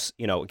different clips,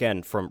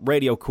 again, from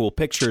radio, cool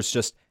pictures,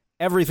 just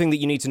everything that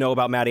you need to know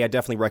about Maddie. I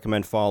definitely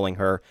recommend following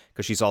her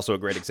because she's also a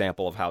great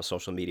example of how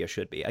social media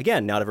should be.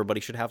 Again, not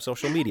everybody should have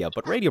social media,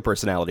 but radio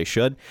personalities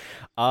should.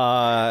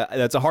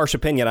 That's a harsh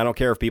opinion. I don't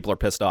care if people are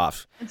pissed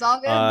off. It's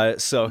all good.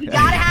 You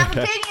gotta have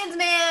opinions,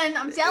 man.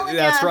 I'm telling you.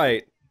 That's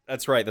right.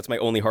 That's right. That's my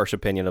only harsh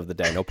opinion of the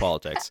day. No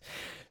politics.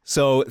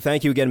 So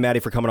thank you again, Maddie,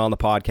 for coming on the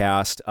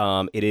podcast.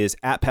 It is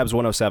at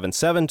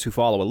Pebs1077 to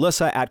follow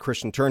Alyssa, at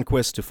Christian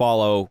Turnquist to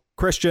follow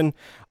Christian.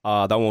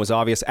 That one was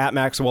obvious. At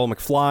Maxwell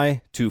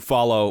McFly to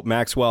follow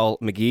Maxwell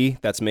McGee.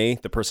 That's me,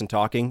 the person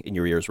talking in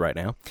your ears right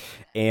now.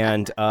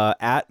 And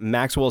at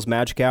Maxwell's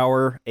Magic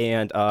Hour.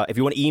 And if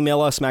you want to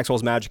email us,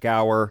 Maxwell's Magic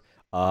Hour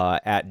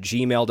at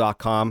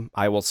gmail.com.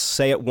 I will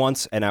say it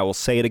once and I will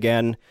say it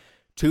again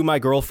to my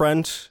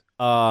girlfriend.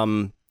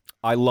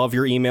 I love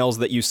your emails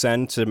that you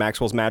send to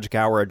Maxwell's Magic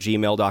Hour at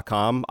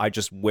gmail.com. I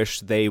just wish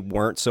they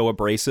weren't so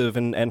abrasive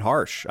and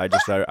harsh.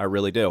 I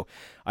really do.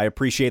 I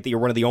appreciate that you're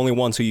one of the only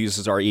ones who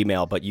uses our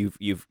email, but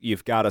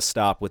you've got to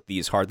stop with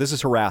these hard. This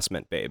is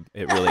harassment, babe.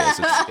 It really is.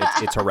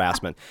 It's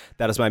harassment.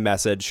 That is my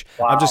message.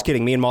 Wow. I'm just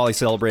kidding. Me and Molly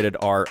celebrated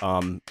our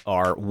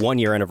 1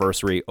 year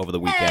anniversary over the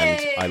weekend.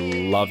 Hey. I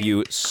love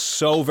you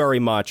so very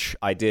much.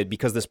 I did,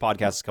 because this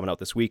podcast is coming out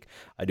this week.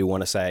 I do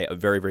want to say a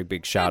very, very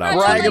big shout out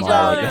to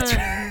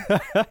Molly.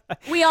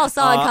 We all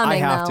saw it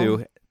coming. I have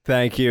to.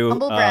 Thank you.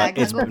 Humble brag.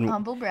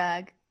 Humble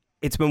brag.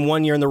 It's been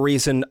 1 year, and the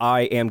reason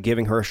I am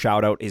giving her a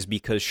shout out is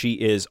because she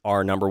is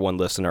our number one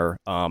listener.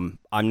 I'm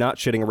not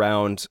shitting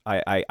around.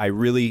 I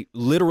really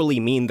literally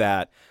mean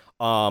that.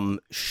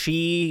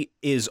 She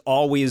is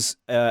always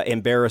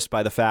embarrassed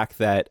by the fact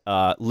that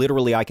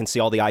literally I can see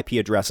all the IP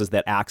addresses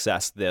that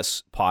access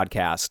this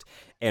podcast,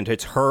 and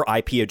it's her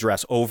IP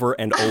address over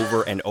and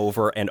over and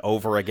over and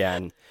over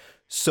again.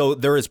 So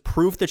there is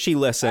proof that she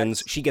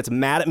listens. She gets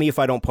mad at me if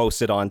I don't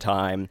post it on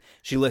time.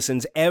 She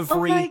listens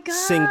every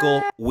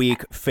single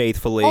week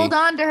faithfully. Hold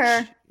on to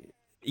her.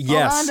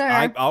 Yes. Hold on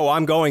to her.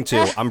 I'm going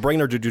to. I'm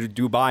bringing her to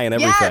Dubai and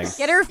everything. Yes.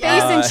 Get her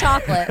face in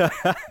chocolate.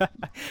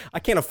 I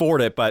can't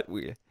afford it, but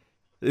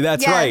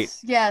that's right.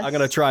 Yes. I'm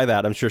going to try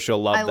that. I'm sure she'll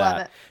love that.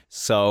 Love it.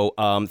 So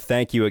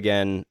thank you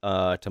again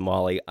to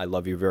Molly. I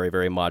love you very,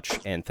 very much.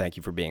 And thank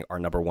you for being our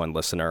number one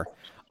listener.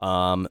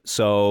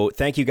 So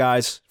thank you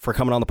guys for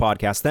coming on the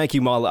podcast. Thank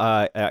you, Molly.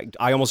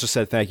 I almost just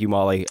said thank you,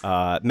 Molly.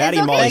 Maddie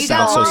and Molly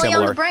sound so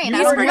similar.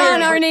 He's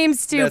forgotten our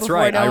names too. That's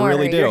right. I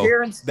really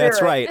do.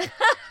 That's right.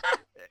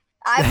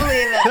 I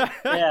believe it.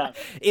 Yeah.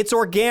 It's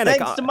organic.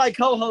 Thanks to my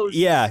co-host.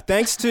 Yeah.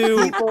 Thanks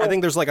to, I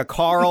think there's like a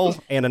Carl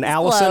and an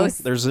Allison. Close.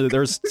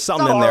 There's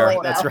something in there.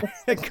 That's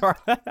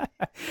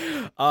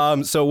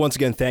right. So once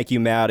again, thank you,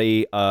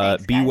 Maddie.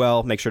 Thanks, be guys.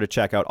 well. Make sure to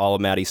check out all of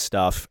Maddie's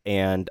stuff.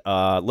 And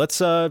let's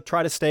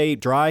try to stay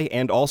dry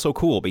and also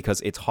cool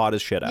because it's hot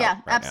as shit out. Yeah,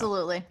 right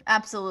absolutely. now.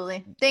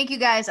 Absolutely. Thank you,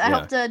 guys. I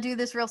hope to do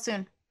this real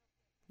soon.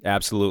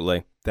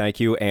 Absolutely.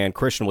 Thank you. And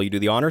Christian, will you do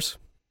the honors?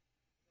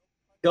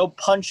 Go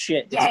punch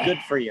shit. It's good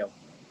for you.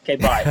 Okay,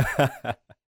 bye.